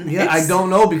 man. Yeah, I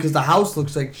don't know because the house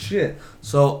looks like shit.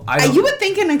 So I. Don't, You would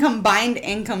think in a combined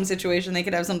income situation they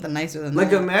could have something nicer than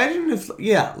like that. imagine if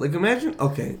imagine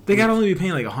okay They gotta only be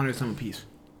paying like $100 some a piece.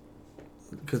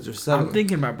 because there's 7. I'm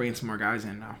thinking about bringing some more guys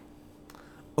in now.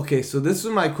 Okay, so this is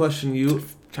my question. You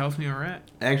Tell me where we're at.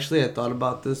 actually, I thought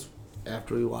about this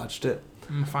after we watched it.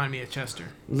 I'm gonna find me a Chester.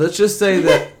 Let's just say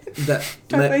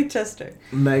that Chester.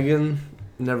 Megan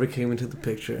never came into the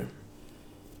picture.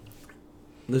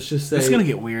 Let's just say It's gonna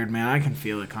get weird, man. I can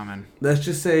feel it coming. let's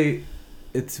just say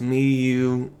it's me,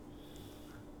 you,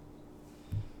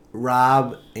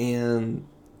 Rob, and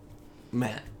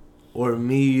Matt, or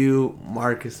me, you,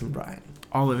 Marcus, and Brian.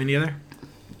 All living together?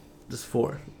 Just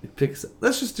 4.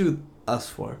 Let's just do us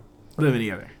 4. Living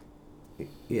together.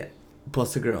 Yeah,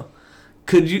 plus a girl.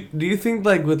 Do you think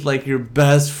like with like your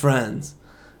best friends,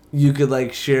 you could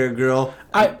like share a girl?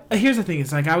 Here's the thing.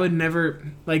 It's like I would never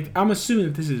like. I'm assuming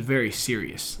that this is very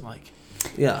serious. Like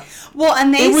Yeah. Well,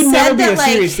 and they it would said never be that a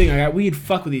like serious thing. Like we'd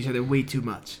fuck with each other way too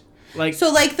much. Like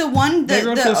so like the one the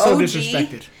everyone feels so OG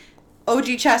disrespected.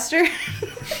 OG Chester.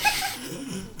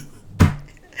 I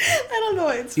don't know.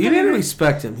 It's You funny. didn't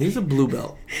respect him. He's a blue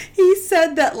belt. He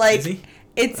said that like Is he?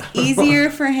 it's easier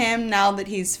for him now that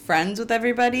he's friends with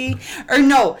everybody. Or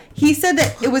no, he said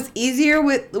that it was easier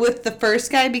with the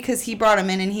first guy because he brought him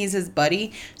in and he's his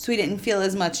buddy, so he didn't feel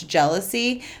as much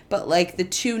jealousy. But like the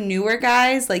two newer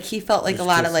guys, like he felt like a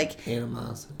lot of like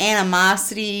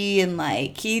animosity and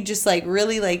like he just like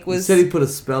really like was. He said he put a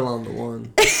spell on the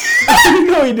one.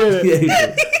 No, he didn't. Yeah, he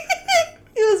did.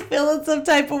 He was feeling some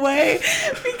type of way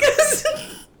because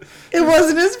it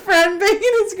wasn't his friend banging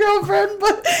his girlfriend,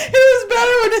 but it was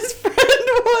better when his friend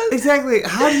was. Exactly.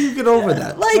 How do you get over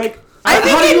that? Like I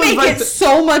think it'd make it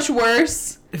so much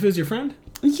worse. If it was your friend?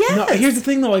 Yes. No, here's the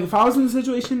thing though. Like if I was in the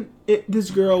situation, this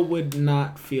girl would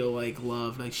not feel like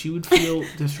love. Like she would feel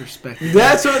disrespected.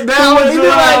 That's what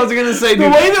I was gonna say. The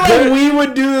Dude. way that like we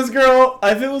would do this girl,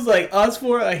 if it was like us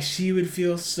four, like she would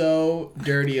feel so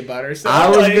dirty about herself. I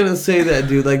was like, gonna say that,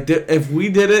 dude. Like if we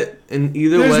did it in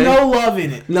either way, there's no love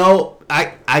in it. No,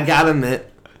 I gotta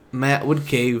admit, Matt would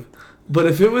cave. But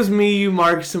if it was me, you,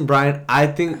 Marcus, and Brian, I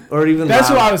think, or even that's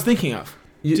Loud, what I was thinking of.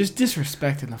 Just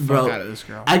disrespecting the fuck out of this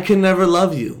girl. I could never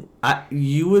love you.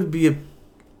 You would be a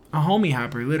homie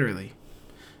hopper, literally.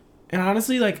 And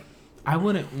honestly, like, I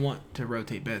wouldn't want to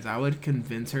rotate beds. I would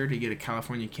convince her to get a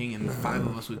California King, and the five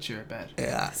of us would share a bed.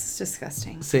 yeah. This is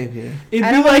disgusting. Same here. It'd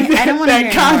I be don't like wanna- I don't wanna that hear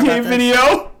any more Kanye about this.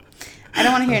 video I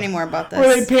don't want to hear any more about this.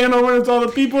 where they pan over and it's all the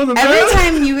people in the bed. Every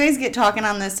time you guys get talking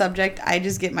on this subject, I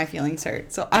just get my feelings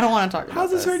hurt. So I don't want to talk about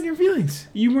How's this hurting your feelings?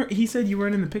 You were. He said you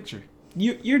weren't in the picture.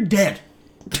 You're dead.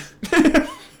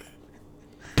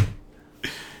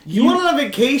 You went on a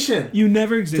vacation You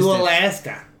never existed. to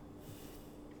Alaska.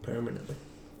 Permanently.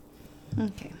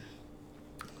 Okay.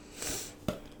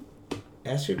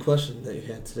 Ask your question that you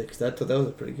had today, because I thought that was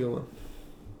a pretty good one.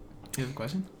 You have a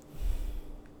question?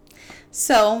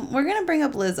 So we're gonna bring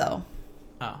up Lizzo.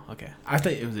 Oh, okay. I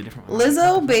thought it was a different one.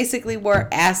 Lizzo basically wore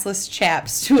assless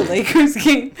chaps to a Lakers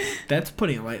game. That's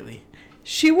putting it lightly.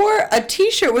 She wore a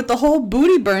T-shirt with the whole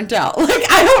booty burnt out. Like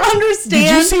I don't understand.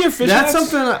 Did you see her fishnets? That's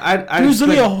something I There's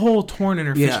literally a expect, hole torn in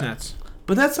her Yeah. fishnets.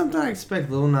 but that's something I expect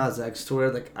Lil Nas X to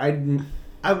wear. Like I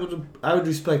would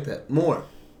respect that more.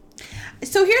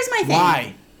 So here's my thing.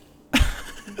 Why?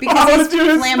 Because Why he's would you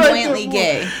respect flamboyantly it more?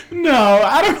 gay. No,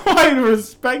 I don't know why you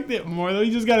respect it more though.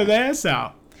 He just got his ass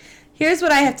out. Here's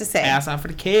what I have to say. Ass out for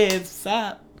the kids. What's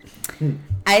up?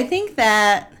 I think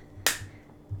that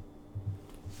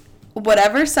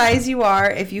whatever size you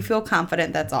are, if you feel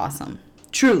confident, that's awesome.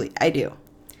 Truly, I do.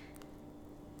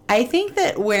 I think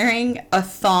that wearing a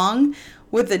thong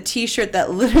with a T-shirt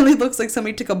that literally looks like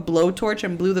somebody took a blowtorch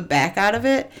and blew the back out of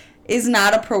it is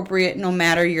not appropriate no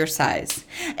matter your size.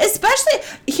 Especially,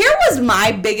 here was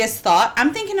my biggest thought.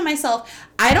 I'm thinking to myself,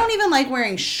 I don't even like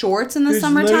wearing shorts in the There's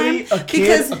summertime literally a kid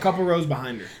because a couple rows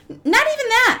behind her. not even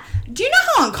that. Do you know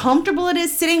how uncomfortable it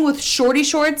is sitting with shorty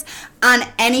shorts on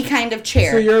any kind of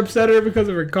chair? So you're upset at her because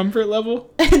of her comfort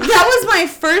level? That was my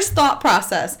first thought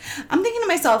process. I'm thinking to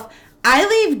myself, I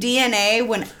leave DNA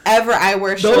whenever I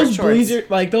wear Those shorts. bleacher,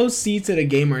 like those seats at a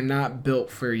game, are not built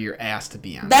for your ass to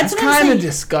be on. That's what I'm kind of saying.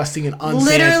 disgusting and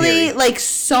unsanitary. Literally, like,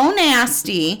 so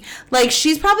nasty. Like,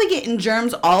 she's probably getting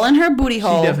germs all in her booty She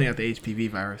hole. definitely got the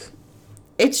HPV virus.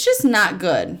 It's just not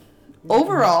good.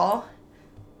 Overall,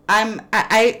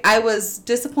 I was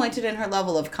disappointed in her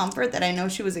level of comfort that I know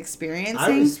she was experiencing. I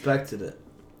respected it.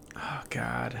 Oh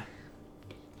God.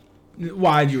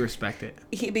 Why'd you respect it?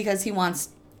 Because he wants.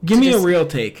 Give to me a just- real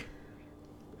take.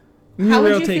 Give me How a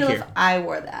real would you take feel here. if I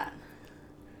wore that?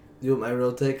 You want my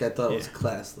real take? I thought it was Yeah.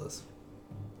 classless.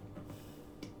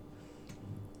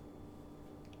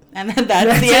 And then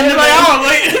that's the end of it. Oh,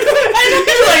 like,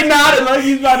 he's like nodding like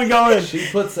he's about to go in. She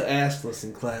puts the assless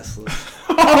in classless.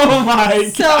 Oh my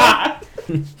So God.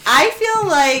 I feel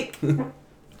like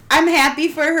I'm happy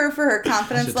for her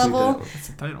confidence should tweet level. that. That's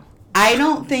the title. I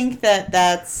don't think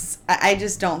that's. I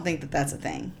just don't think that that's a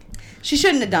thing. She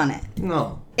shouldn't have done it.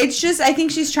 No. It's just I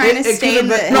think she's trying It to stay could've in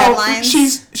the been- No,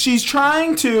 headlines. she's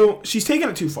trying to. She's taking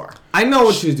it too far. I know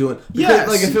what she's doing. Because, Yes.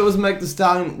 like, if it was Meg Thee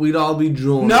Stallion, we'd all be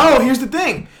drooling. No, here's the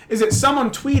thing: is that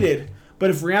someone tweeted, but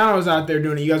if Rihanna was out there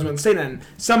doing it, you guys wouldn't say nothing. I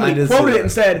Somebody did see quoted it that. and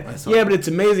I said, saw "Yeah, that. but it's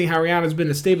amazing how Rihanna's been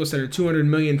to Staples Center 200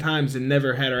 million times and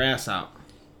never had her ass out."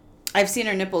 I've seen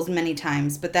her nipples many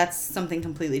times, but that's something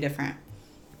completely different.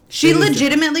 She It is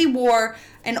legitimately wore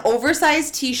an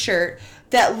oversized T-shirt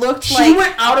that looked She like.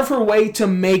 went out of her way to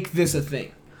make this a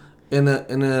thing. In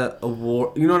a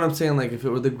award, you know what I'm saying? Like, if it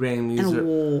were the Grammys, an or,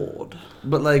 award.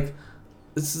 but like,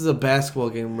 this is a basketball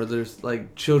game where there's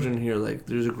like children here. Like,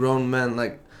 there's a grown men.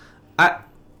 Like, I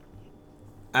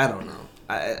don't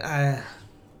know.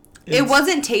 It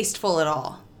wasn't tasteful at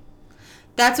all.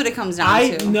 That's what it comes down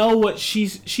I to. know what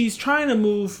she's trying to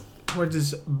move towards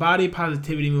this body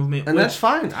positivity movement, And that's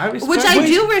fine. I respect Which I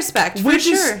do respect, for which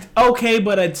sure. is okay,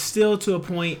 but it's still to a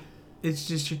point. It's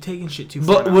just you're taking shit too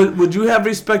far. But would you have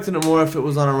respected it more if it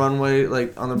was on a runway,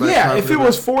 like on the red yeah, carpet? if it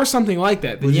was for something like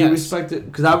that, then Would yes. you respect it?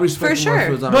 Because I respect For it more if sure.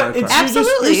 it was on a But red it's carpet.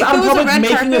 Absolutely. You're just If it out in was a public red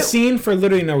making a carpet- scene for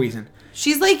literally no reason.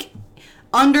 She's like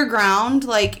underground,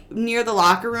 like near the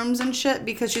locker rooms and shit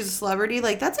because she's a celebrity.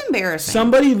 Like, that's embarrassing.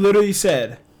 Somebody literally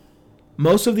said,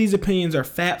 most of these opinions are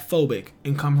fat phobic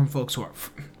and come from folks who are.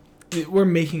 We're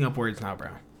making up words now, bro.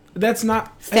 That's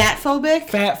not Fat phobic?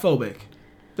 fat phobic.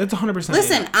 That's 100%.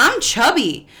 Listen, I'm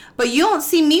chubby, but you don't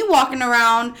see me walking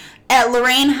around at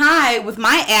Lorraine High with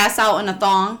my ass out in a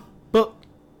thong. But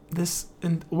this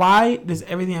and why does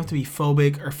everything have to be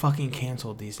phobic or fucking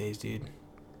canceled these days, dude?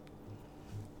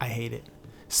 I hate it.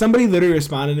 Somebody literally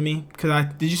responded to me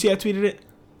because did you see I tweeted it?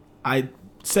 I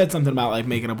said something about like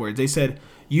making up words. They said,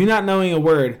 "You not knowing a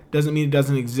word doesn't mean it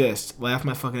doesn't exist." Laugh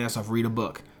my fucking ass off. Read a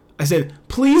book. I said,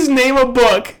 "Please name a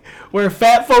book where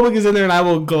fat phobic is in there, and I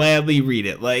will gladly read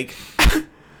it." Like,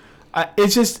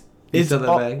 it's just You it's said that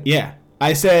all, back? yeah.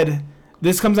 I said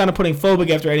this comes down to putting phobic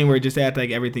after any word just to act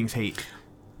like everything's hate.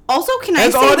 Also, can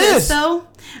That's I all say it this, is. though?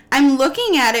 I'm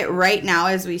looking at it right now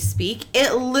as we speak.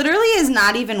 It literally is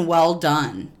not even well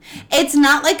done. It's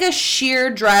not like a sheer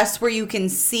dress where you can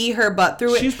see her butt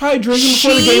through it. She's probably drinking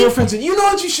before the game. Her friend said, "You know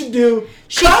what you should do?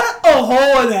 Cut a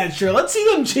hole in that shirt. Let's see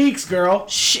them cheeks, girl."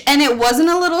 And it wasn't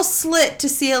a little slit to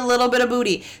see a little bit of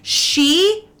booty.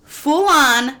 She full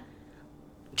on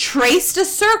traced a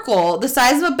circle the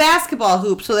size of a basketball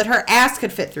hoop so that her ass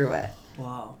could fit through it.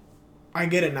 Wow. I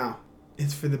get it now.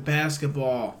 It's for the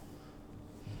basketball.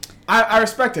 I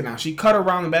respect it now. She cut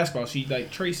around the basketball. She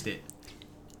like traced it.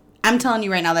 I'm telling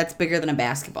you right now, that's bigger than a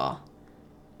basketball.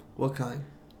 What kind?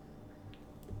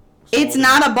 It's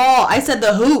not a ball. I said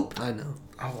the hoop. I know.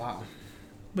 Oh wow.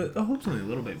 But the hoop's only a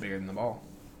little bit bigger than the ball.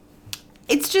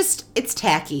 It's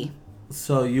tacky.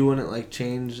 So you wouldn't like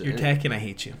change? You're tacky and I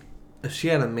hate you. If she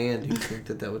had a man, do you think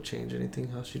that would change anything?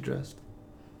 How she dressed?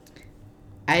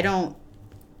 I don't.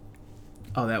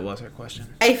 Oh, that was her question.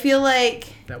 I feel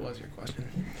like, That was your question.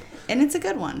 and it's a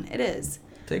good one. It is.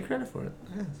 Take credit for it.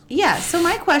 Yes. Yeah. So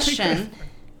my question,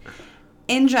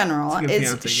 in general, It's a good is: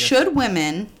 fiance, yes. should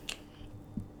women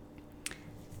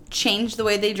change the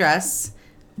way they dress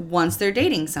once they're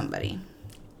dating somebody?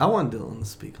 I want Dylan to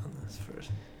speak on this first.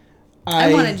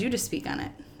 I wanted you to speak on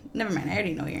it. Never mind. I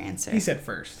already know your answer. He said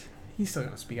first. He's still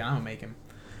gonna speak. I'm gonna make him.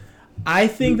 I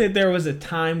think that there was a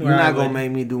time where You're not I gonna would,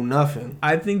 make me do nothing.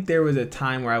 I think there was a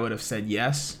time where I would have said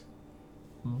yes,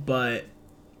 but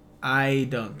I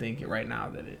don't think it right now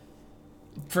that it.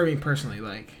 For me personally,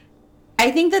 like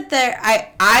I think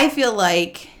that I feel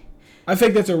like I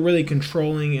think that's a really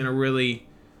controlling and a really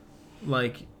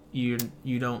like you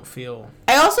don't feel.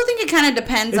 I also think it kind of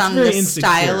depends It's on very the insecure.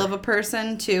 style of a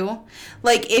person too.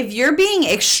 Like if you're being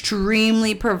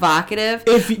extremely provocative,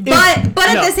 but at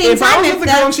the same if I time, was if with the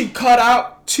that girl and she cut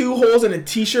out 2 holes in a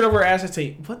t-shirt over her ass, I'd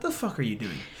say, "What the fuck are you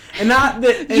doing?" And not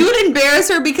that and you would embarrass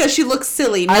her because she looks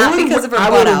silly, I not would- because of her I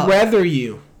butt would out. rather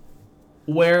you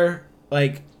wear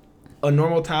like a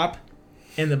normal top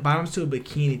and the bottoms to a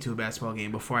bikini to a basketball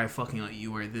game before I fucking let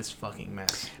you wear this fucking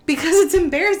mess. Because it's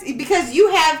embarrassing. Because you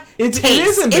have It is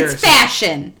taste. embarrassing. It's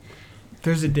fashion.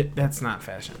 There's that's not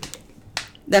fashion.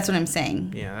 That's what I'm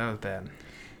saying. Yeah, that was bad.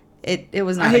 It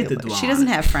was I not. hate a good to look. dwell She on doesn't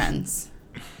it. have friends.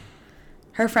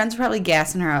 Her friends are probably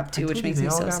gassing her up too, I which told you makes they me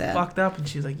all so got sad. fucked up, and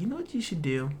she was like, "You know what you should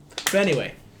do?" But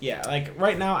anyway, yeah, like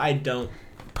right now, I don't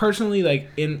personally like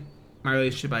in my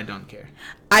relationship. I don't care.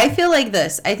 I feel like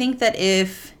this. I think that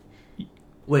if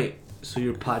Wait, so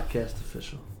you're podcast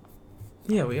official?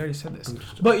 Yeah, we already said this.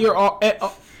 Understood. But you're all.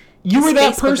 You were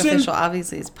that Facebook person. official,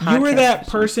 obviously, is podcast. You were that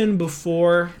official. person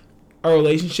before a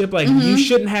relationship. Like Mm-hmm. you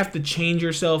shouldn't have to change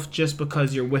yourself just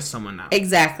because you're with someone now.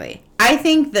 Exactly. I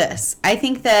think this. I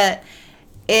think that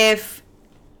if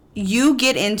you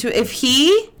get into, if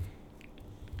he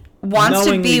wants to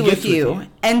Knowingly be with gets with you you.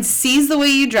 and sees the way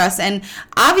you dress, and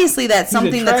obviously that's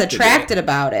something that's attracted to attracted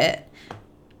about it,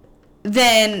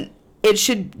 then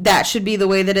that should be the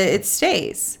way that it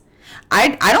stays.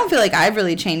 I don't feel like I've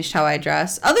really changed how I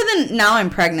dress, other than now I'm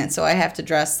pregnant, so I have to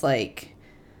dress like.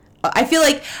 I feel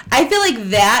like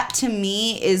that to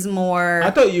me is more.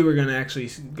 I thought you were gonna actually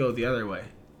go the other way,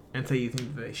 and say you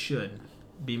think that they should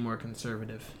be more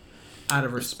conservative, out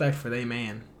of respect for they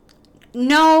man.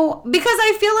 No, because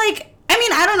I feel like, I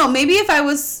mean, I don't know. Maybe if I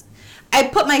was, I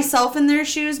put myself in their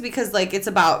shoes because, like, it's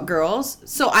about girls.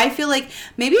 So I feel like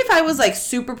maybe if I was, like,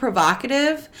 super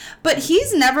provocative, but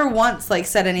he's never once, like,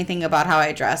 said anything about how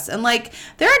I dress. And, like,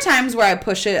 there are times where I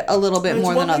push it a little bit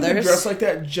more than others. It's one thing to dress like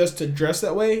that just to dress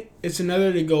that way. It's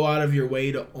another to go out of your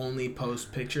way to only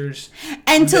post pictures.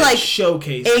 And to, like,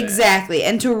 showcase exactly. That.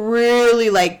 And to really,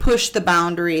 like, push the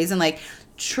boundaries and, like,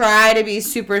 try to be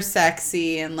super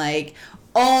sexy and, like,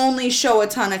 only show a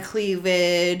ton of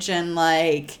cleavage and,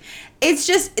 like... It's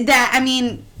just that, I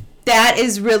mean, that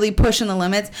is really pushing the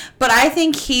limits. But I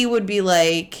think he would be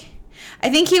like,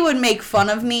 I think he would make fun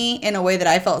of me in a way that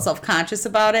I felt self-conscious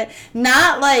about it.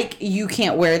 Not like, you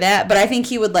can't wear that, but I think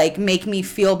he would, like, make me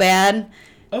feel bad.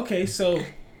 Okay, so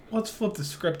let's flip the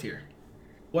script here.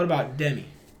 What about Demi?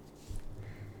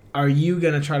 Are you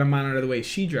going to try to monitor the way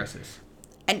she dresses?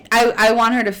 And I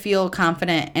want her to feel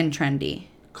confident and trendy.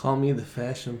 Call me the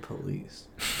fashion police.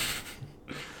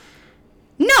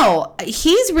 No,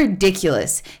 he's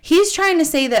ridiculous. He's trying to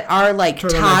say that our, like,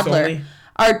 toddler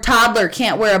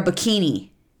can't wear a bikini.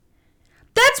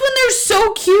 That's when they're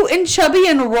so cute and chubby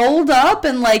and rolled up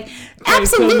and, like,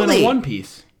 absolutely. Put them in a one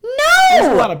piece. No.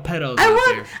 There's a lot of pedos out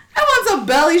there. I want some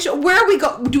belly show. Where we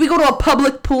go? Do we go to a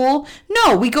public pool?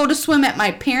 No, we go to swim at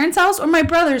my parents' house or my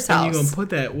brother's house. And you gonna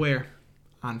put that where?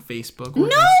 On Facebook or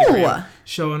no. Instagram,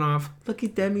 showing off, look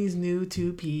at Demi's new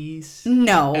 2-piece.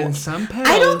 No. And some pedos.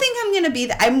 I don't think I'm going to be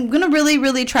that. I'm going to really,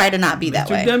 really try to not be that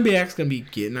way. Mr. Dembiak's going to be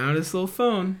getting out his little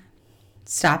phone.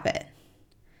 Stop it.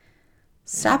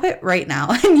 Stop it right now.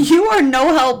 And you are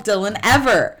no help, Dylan,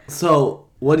 ever. So,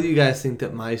 what do you guys think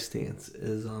that my stance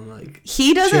is on, like...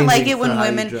 He doesn't like it when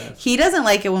women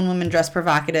dress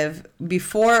provocative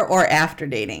before or after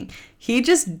dating. He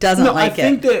just doesn't like it. I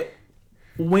think that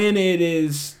when it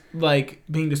is, like,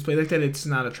 being displayed like that, it's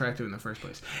not attractive in the first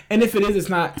place. And if it is, it's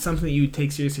not something that you would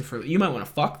take seriously for... You might want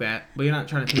to fuck that, but you're not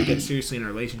trying to take that seriously in a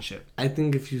relationship. I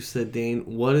think if you said, Dane,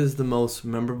 what is the most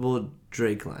memorable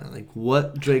Drake line? Like,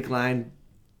 what Drake line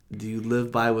do you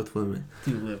live by with women?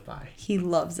 Do you live by? He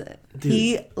loves it. Dude,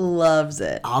 he loves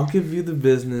it. I'll give you the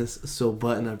business, so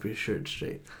button up your shirt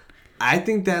straight. I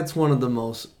think that's one of the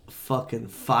most fucking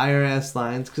fire-ass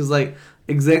lines, because, like,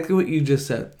 exactly what you just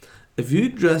said. If you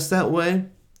dress that way,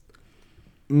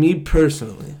 me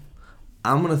personally,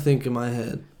 I'm going to think in my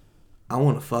head, I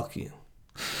want to fuck you.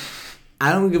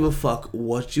 I don't give a fuck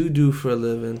what you do for a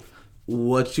living,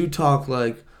 what you talk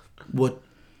like, what...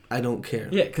 I don't care.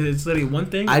 Yeah, because it's literally one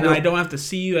thing. I don't have to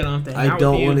see you. I don't have to hang out with you.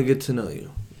 I don't want to get to know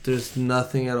you. There's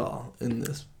nothing at all in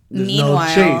this. There's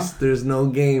Meanwhile, no chase. There's no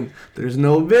game. There's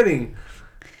no bidding.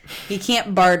 You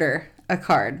can't barter a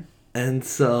card. And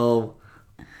so...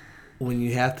 when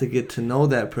you have to get to know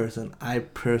that person, I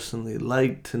personally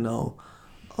like to know,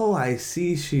 oh, I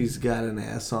see she's got an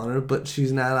ass on her, but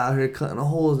she's not out here cutting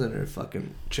holes in her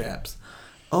fucking chaps.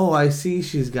 Oh, I see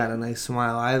she's got a nice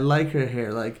smile. I like her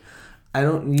hair. Like, I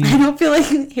don't feel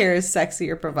like hair is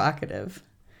sexy or provocative.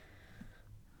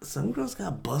 Some girls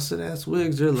got busted ass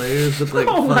wigs. Their layers look like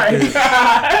fucking...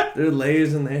 Their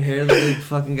layers in their hair look like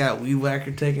fucking got weed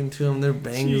whacker taken to them. Their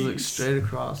bangs look straight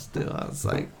across still. I was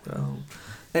like, bro...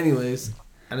 Anyways,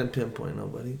 I didn't pinpoint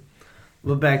nobody.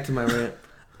 But back to my rant.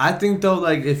 I think, though,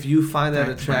 like, if you find that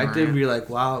attractive, you're like,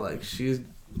 wow, like, she's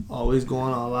always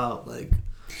going all out. Like,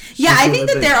 yeah, I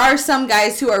think that there are some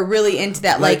guys who are really into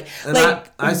that, like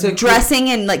I said dressing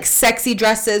in, like, sexy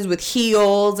dresses with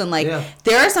heels. And, like,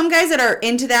 there are some guys that are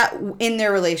into that in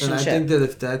their relationship. And I think that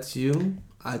if that's you,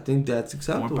 I think that's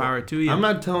acceptable. More power to you. I'm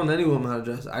not telling any woman how to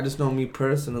dress. I just know me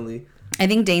personally. I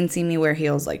think Dane's seen me wear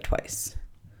heels, like, twice.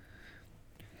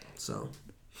 So,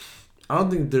 I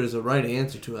don't think there's a right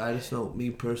answer to it. I just know,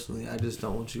 me personally, I just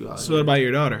don't want you out. So what about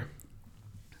your daughter?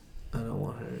 I don't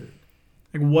want her.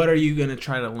 Like, what are you going to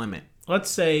try to limit? Let's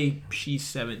say she's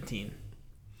 17.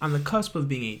 On the cusp of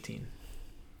being 18.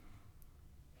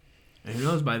 And who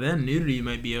knows, by then, nudity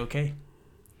might be okay.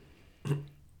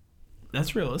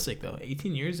 That's realistic, though.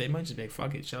 18 years, they might just be like,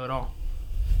 fuck it, show it all.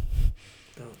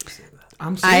 Don't say that.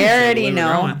 I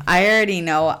already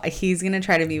know he's going to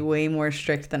try to be way more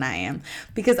strict than I am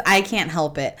because I can't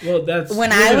help it. Well,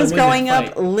 when I was growing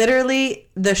up, literally,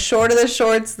 the shorter the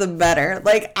shorts, the better.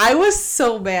 Like, I was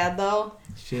so bad, though.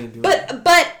 But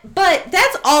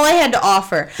that's all I had to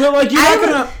offer. But like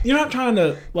you're not trying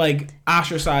to like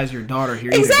ostracize your daughter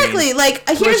here. Exactly. Either, like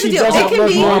here's the deal. It can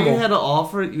be. All you had to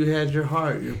offer, you had your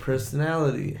heart, your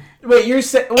personality. Wait, you're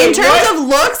saying in terms of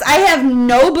looks, I have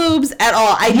no boobs at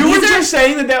all. You were just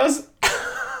saying that was.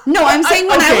 No, I'm saying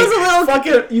when I was a little. Fuck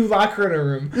it, you lock her in a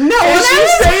room. No, when If she's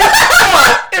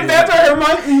I saying, if that's what her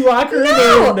mind, you lock her in a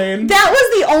no, room, man. that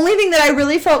was the only thing that I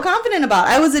really felt confident about.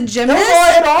 I was a That was gymnast. all I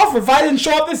had to offer. If I didn't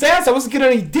show up this ass, I wasn't getting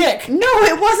any dick. No,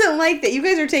 it wasn't like that. You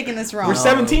guys are taking this wrong. We're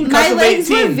 17, My cusp of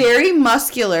legs 18. were very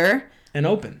muscular. And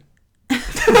open.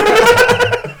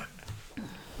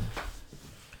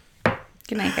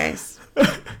 Good night, guys.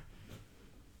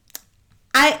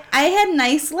 I had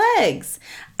nice legs.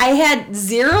 I had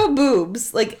 0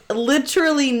 boobs, like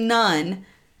literally none.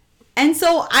 And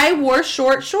so I wore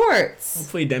short shorts.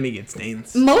 Hopefully Demi gets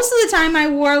stains. Most of the time I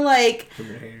wore like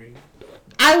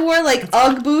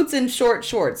Ugg boots and short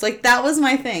shorts. Like that was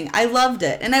my thing. I loved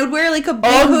it. And I would wear like a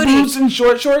big hoodie. Boots and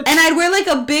short shorts? And I'd wear like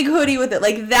a big hoodie with it.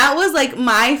 Like that was like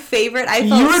my favorite. I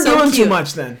felt You were so doing cute. too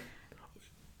much then.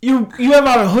 You have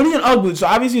on a hoodie and Ugg boots, so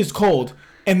obviously it's cold.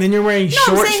 And then you're wearing No,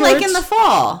 short I'm saying shorts? like in the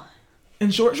fall.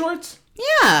 And short shorts?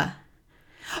 Yeah.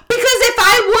 Because if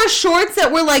I wore shorts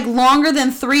that were like longer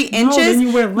than 3 inches, then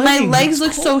you wear my leggings. legs It's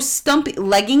look cold. so stumpy.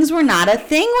 Leggings were not a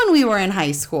thing when we were in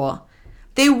high school.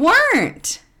 They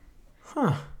weren't.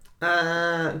 Huh.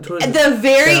 Towards At the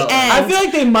very tail. end. I feel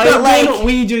like they might But, have like- been.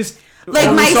 We just. Like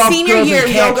we my saw senior girls in year,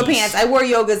 yoga khakis. pants. I wore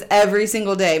yogas every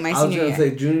single day. My I was senior gonna year.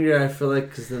 say junior year, I feel like,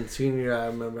 because then senior year, I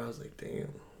remember I was like, damn.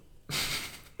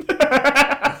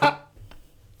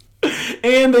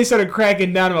 And they started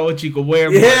cracking down about what you could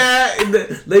wear. Yeah,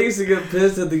 they used to get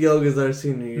pissed at the yogas our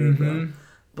senior year, bro. Mhm.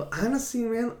 But honestly,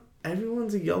 man,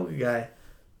 everyone's a yoga guy.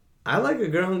 I like a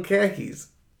girl in khakis.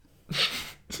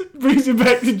 Brings you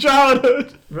back to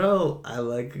childhood. Bro, I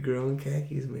like a girl in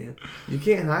khakis, man. You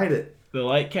can't hide it. The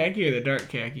light khaki or the dark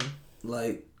khaki?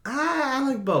 Like, I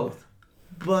like both.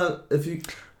 But if you...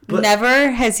 But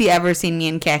Never has he ever seen me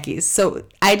in khakis. So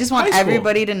I just want High school.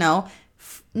 everybody to know.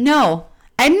 No.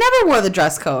 I never wore the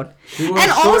dress code. He wore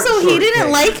And short, also, he short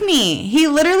didn't khakis. like me. He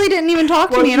literally didn't even talk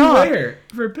to What me did at you all. wear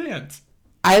for pants?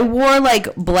 I wore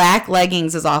like black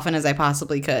leggings as often as I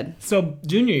possibly could. So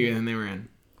junior year then they were in.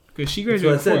 Because she That's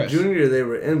what I graduated before said. us. Junior year they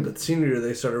were in, but senior year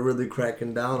they started really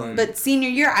cracking down on But senior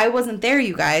year, I wasn't there,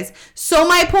 you guys. So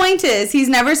my point is, he's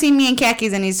never seen me in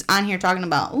khakis, and he's on here talking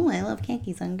about, oh, I love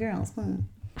khakis on girls.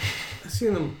 I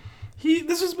seen him.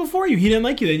 This was before you. He didn't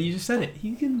like you then. You just said it.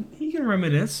 He can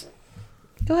reminisce.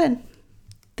 Go ahead.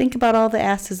 Think about all the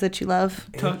asses that you love.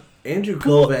 Andrew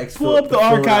Pull Kovacs. up the filled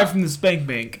archive out- from the spank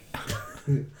bank.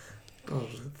 Oh,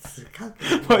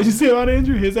 What did you say about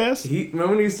Andrew? His ass? remember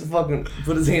when he used to fucking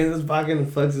put his hand in his pocket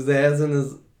and flex his ass in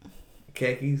his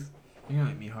khakis? You're gonna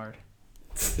make me hard.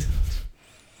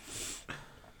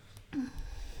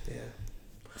 Yeah.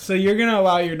 So you're gonna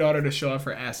allow your daughter to show off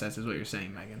her assets, is what you're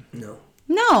saying, Megan? No.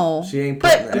 No. She ain't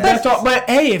But- putting that. That's all. But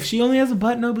hey, if she only has a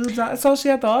butt, no boobs, that's all she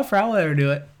has to offer. I'll let her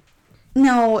do it.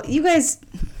 No, you guys,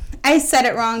 I said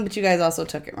it wrong, but you guys also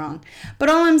took it wrong. But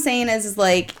all I'm saying is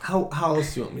like, How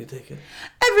else do you want me to take it?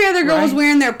 every other girl was Right.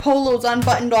 wearing their polos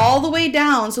unbuttoned all the way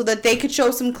down so that they could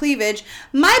show some cleavage.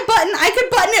 My button, I could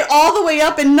button it all the way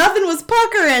up and nothing was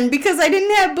puckering because I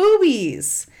didn't have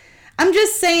boobies. I'm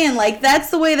just saying, like, that's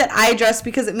the way that I dress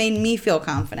because it made me feel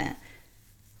confident.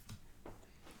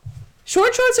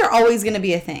 Short shorts are always going to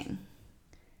be a thing.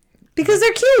 Because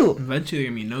they're cute. Eventually, there's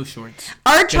gonna be no shorts.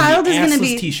 Our child is going to assless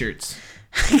be... t-shirts.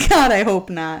 God, I hope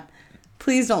not.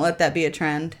 Please don't let that be a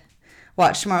trend.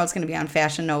 Watch, tomorrow it's going to be on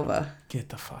Fashion Nova. Get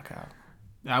the fuck out.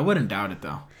 I wouldn't doubt it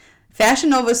though. Fashion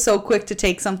Nova is so quick to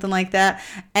take something like that.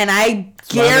 And I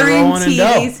why they're rolling in guarantee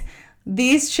dough.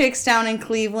 these chicks down in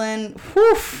Cleveland,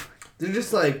 whew, They're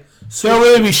just like, They'll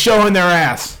really be showing their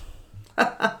ass.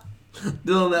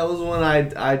 Dylan, that was one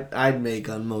I'd make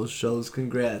on most shows.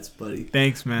 Congrats, buddy.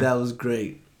 Thanks, man. That was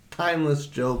great. Timeless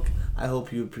joke. I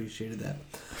hope you appreciated that.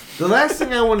 The last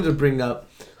thing I wanted to bring up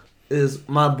is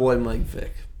my boy Mike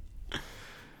Vick.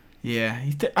 Yeah,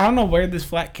 I don't know where this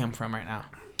flat came from right now.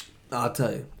 I'll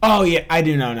tell you. Oh yeah, I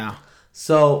do know now.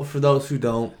 So, for those who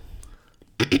don't,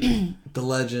 the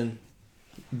legend,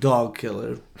 dog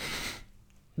killer,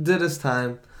 did his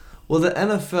time. Well, the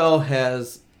NFL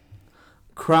has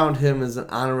crowned him as an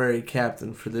honorary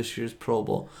captain for this year's Pro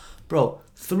Bowl. Bro,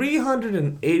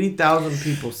 380,000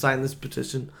 people signed this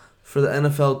petition for the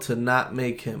NFL to not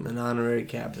make him an honorary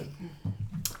captain.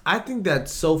 I think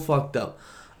that's so fucked up.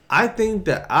 I think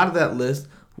that out of that list,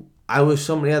 I wish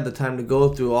somebody had the time to go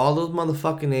through all those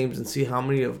motherfucking names and see how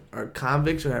many are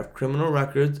convicts or have criminal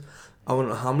records. I want to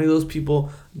know how many of those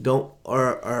people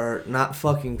are not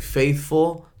fucking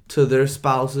faithful to their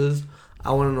spouses.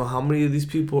 I want to know how many of these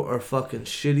people are fucking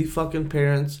shitty fucking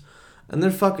parents, and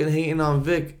they're fucking hating on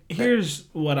Vic. Here's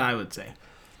what I would say.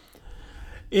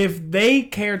 If they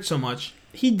cared so much,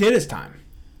 he did his time.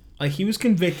 Like, he was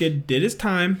convicted, did his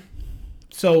time,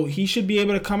 So he should be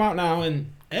able to come out now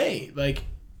and, hey, like,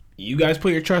 you guys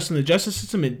put your trust in the justice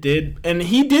system. It did. And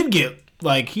he did get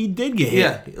hit.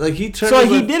 Yeah, like he turned. So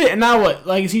he did it, and now what?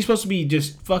 Like, is he supposed to be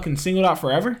just fucking singled out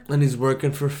forever? And he's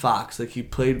working for Fox. Like he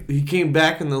came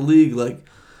back in the league. Like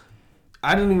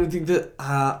I didn't even think that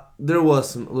there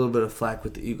was a little bit of flack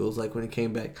with the Eagles, like when he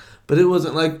came back. But it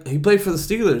wasn't like he played for the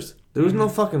Steelers. There was no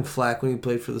fucking flack when he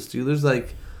played for the Steelers.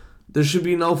 Like there should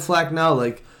be no flack now.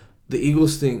 Like the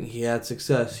Eagles thing, he had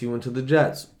success. He went to the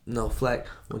Jets, no flack.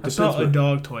 Went to I saw Pittsburgh. a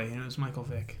dog toy, and it was Michael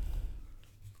Vick.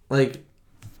 Like.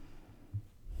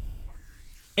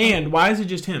 And why is it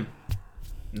just him?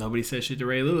 Nobody says shit to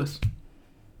Ray Lewis.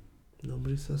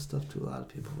 Nobody says stuff to a lot of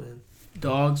people, man.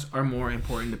 Dogs are more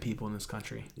important to people in this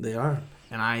country. They are.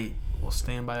 And I will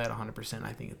stand by that 100%.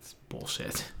 I think it's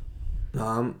bullshit.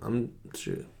 No, I'm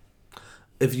sure.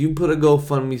 If you put a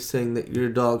GoFundMe saying that your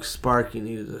dog Sparky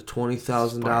needed a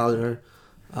 $20,000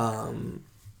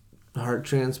 heart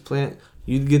transplant,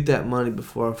 you'd get that money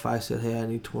before if I said, hey, I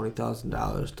need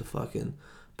 $20,000 to fucking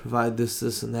provide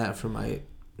this, and that for my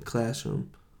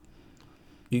classroom.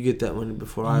 You get that money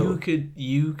before I would.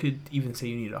 You could even say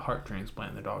you need a heart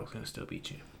transplant and the dog's going to still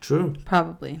beat you. True.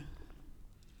 Probably.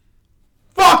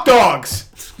 Fuck dogs!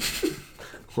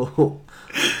 Whoa.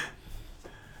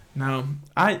 No,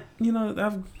 I've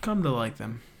come to like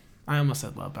them. I almost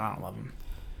said love, but I don't love them.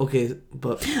 Okay,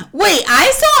 but... Wait,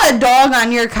 I saw a dog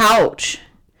on your couch.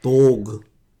 Dog.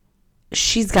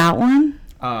 She's got one?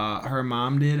 Her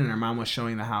mom did, and her mom was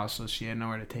showing the house, so she had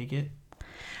nowhere to take it.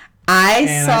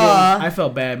 I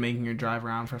felt bad making her drive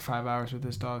around for 5 hours with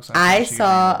this dog. So I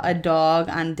saw a dog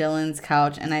on Dylan's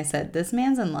couch, and I said, this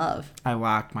man's in love. I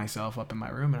locked myself up in my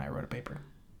room, and I wrote a paper.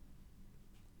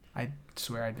 I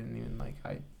swear I didn't even,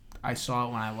 I saw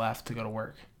it when I left to go to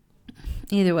work.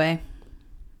 Either way,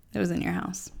 it was in your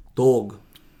house. Dog.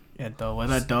 Yeah, dog.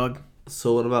 What's that, dog?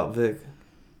 So what about Vic?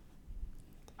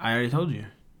 I already told you.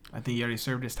 I think he already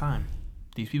served his time.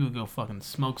 These people go fucking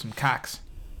smoke some cocks.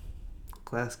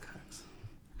 Glass cocks.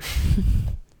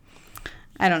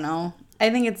 I don't know.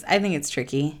 I think it's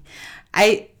tricky.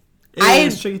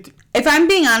 If I'm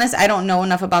being honest, I don't know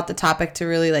enough about the topic to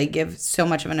really give so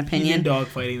much of an opinion. Dog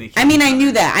fighting. I mean, I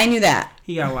knew that.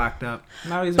 He got locked up.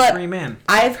 Now he's a free man.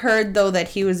 I've heard though that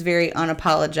he was very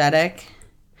unapologetic.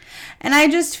 And I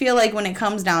just feel like when it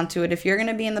comes down to it, if you're going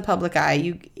to be in the public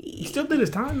eye, he still did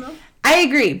his time though. I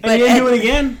agree, but and he didn't do it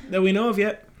again that we know of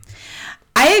yet.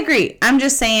 I agree. I'm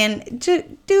just saying,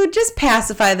 dude, just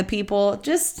pacify the people.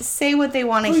 Just say what they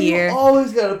want to hear. You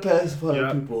always gotta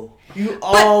pacify people.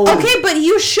 But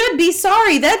you should be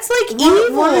sorry. That's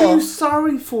evil. What are you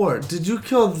sorry for? Did you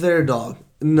kill their dog?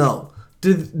 No.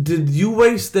 Did you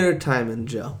waste their time in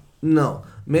jail? No.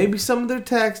 Maybe some of their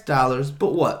tax dollars,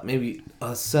 but what? Maybe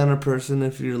a center person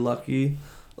if you're lucky.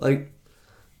 What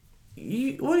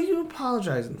are you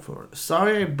apologizing for?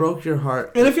 Sorry I broke your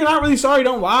heart. And if you're not really sorry,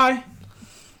 don't lie.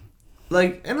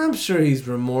 And I'm sure he's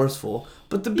remorseful,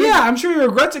 but I'm sure he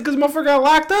regrets it because the motherfucker got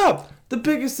locked up. The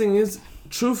biggest thing is,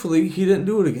 truthfully, he didn't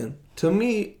do it again. To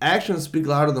me, actions speak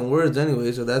louder than words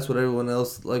anyways, or that's what everyone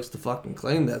else likes to fucking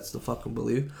claim that's the fucking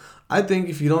belief. I think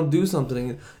if you don't do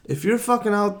something, if you're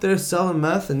fucking out there selling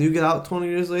meth and you get out 20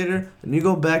 years later and you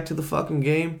go back to the fucking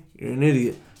game, you're an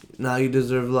idiot. Now you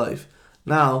deserve life.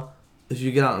 Now, if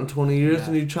you get out in 20 years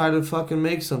and you try to fucking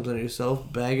make something of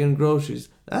yourself, bagging groceries,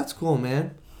 that's cool,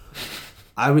 man.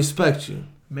 I respect you.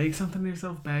 Make something of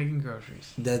yourself bagging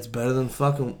groceries. That's better than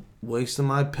fucking wasting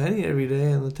my penny every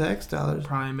day on the tax dollars.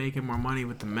 Probably making more money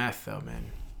with the meth, though,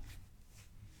 man.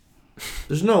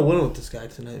 There's no winning with this guy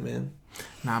tonight, man.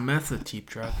 Nah, meth's a cheap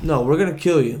drug. No, we're going to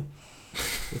kill you.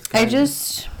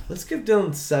 Let's give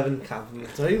Dylan 7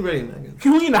 compliments. Are you ready, Megan?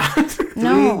 Can we not?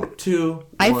 No. 3, 2, 1.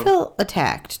 I feel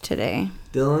attacked today.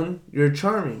 Dylan, you're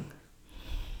charming.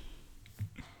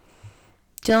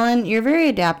 Dylan, you're very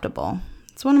adaptable.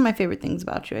 It's one of my favorite things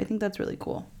about you. I think that's really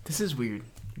cool. This is weird.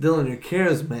 Dylan, you're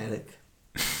charismatic.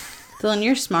 Dylan,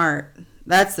 you're smart.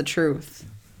 That's the truth.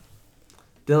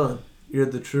 Dylan, you're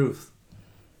the truth.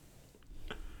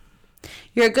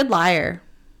 You're a good liar.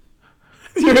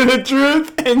 You're the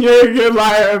truth, and you're a good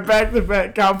liar.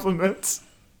 Back-to-back compliments.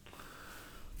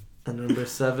 And number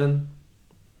 7.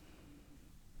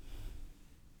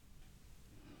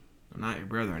 I'm not your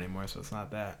brother anymore, so it's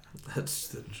not that. That's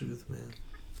the truth, man.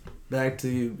 Back to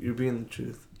you. You're being the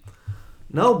truth.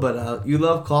 No, but you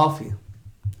love coffee.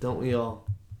 Don't we all?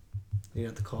 You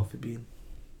got the coffee bean.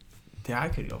 Yeah, I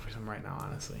could go for some right now,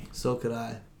 honestly. So could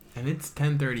I. And it's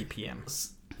 10:30 p.m.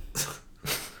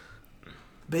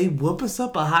 Babe, whip us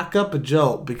up a hot cup of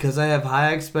Joe because I have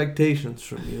high expectations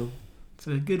from you. It's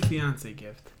a good fiance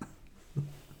gift.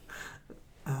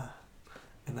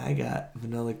 and I got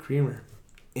vanilla creamer.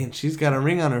 And she's got a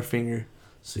ring on her finger,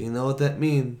 so you know what that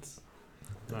means.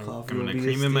 The coffee I'm will gonna be a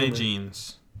cream in my steamer.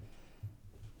 jeans.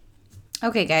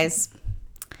 Okay, guys.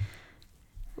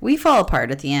 We fall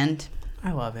apart at the end.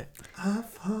 I love it. I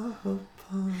fall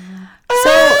apart.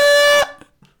 So,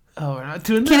 Oh, we're not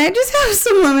doing can that. I just have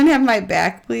some women have my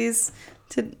back, please,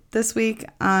 this week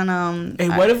on Hey,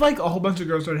 what if like a whole bunch of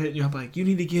girls started hitting you up like, you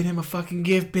need to get him a fucking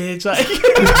gift, bitch? Like,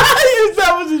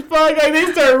 that was his fuck. Like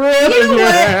they start running. You know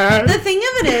what? The thing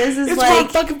of it is It's like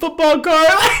my fucking football card.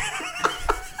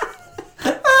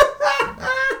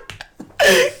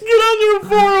 Get on your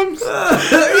forums.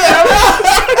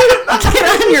 get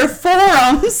on your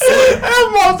forums.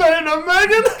 I'm all starting to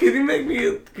Megan. Can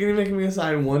you make me a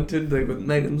sign wanted like with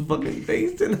Megan's fucking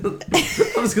face in it?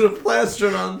 I'm just gonna plaster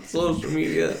it on social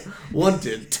media.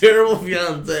 Wanted, terrible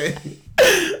fiance.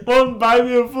 Won't buy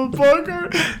me a football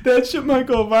card. That shit might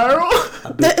go viral.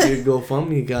 I bet you go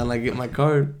GoFundMe account and I get my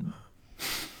card.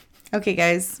 Okay,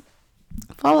 guys,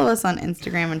 follow us on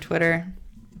Instagram and Twitter.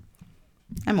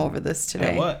 I'm over this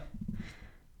today. Hey, what?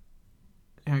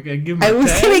 I gotta give him I a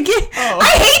was tag? gonna get. Oh. I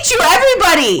hate you,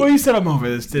 everybody. Well, you said I'm over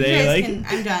this You today. guys Like can-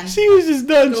 I'm done. she was just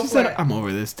done. Go She for said it. I'm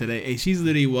over this today. Hey, she's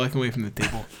literally walking away from the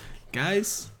table.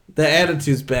 Guys, The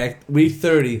attitude's back. Week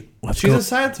 30. Let's She's go. the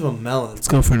size of a melon. let's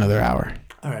go for another hour.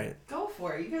 All right. Go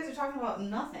for it. You guys are talking about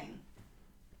nothing.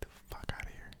 Fuck out of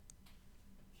here.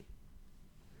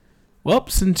 Well,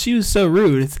 since she was so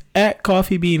rude, it's at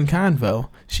Coffee Bean Convo.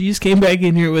 She just came back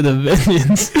in here with a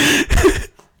vengeance.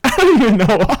 I don't even know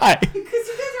why. Because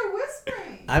you guys are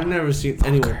whispering. I've never seen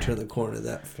anyone turn the corner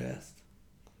that fast.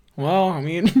 Well, I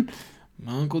mean,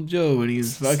 my Uncle Joe when he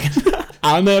was fucking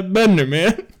on that bender,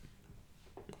 man.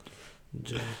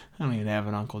 Joe. I don't even have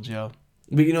an Uncle Joe.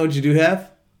 But you know what you do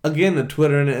have? Again, a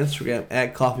Twitter and an Instagram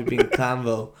at Coffee Bean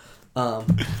Convo.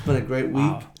 It's been a great week.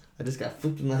 Wow. I just got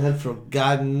flipped in the head for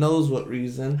God knows what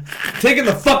reason. Taking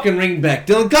the fucking ring back.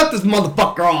 Dylan, cut this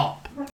motherfucker off.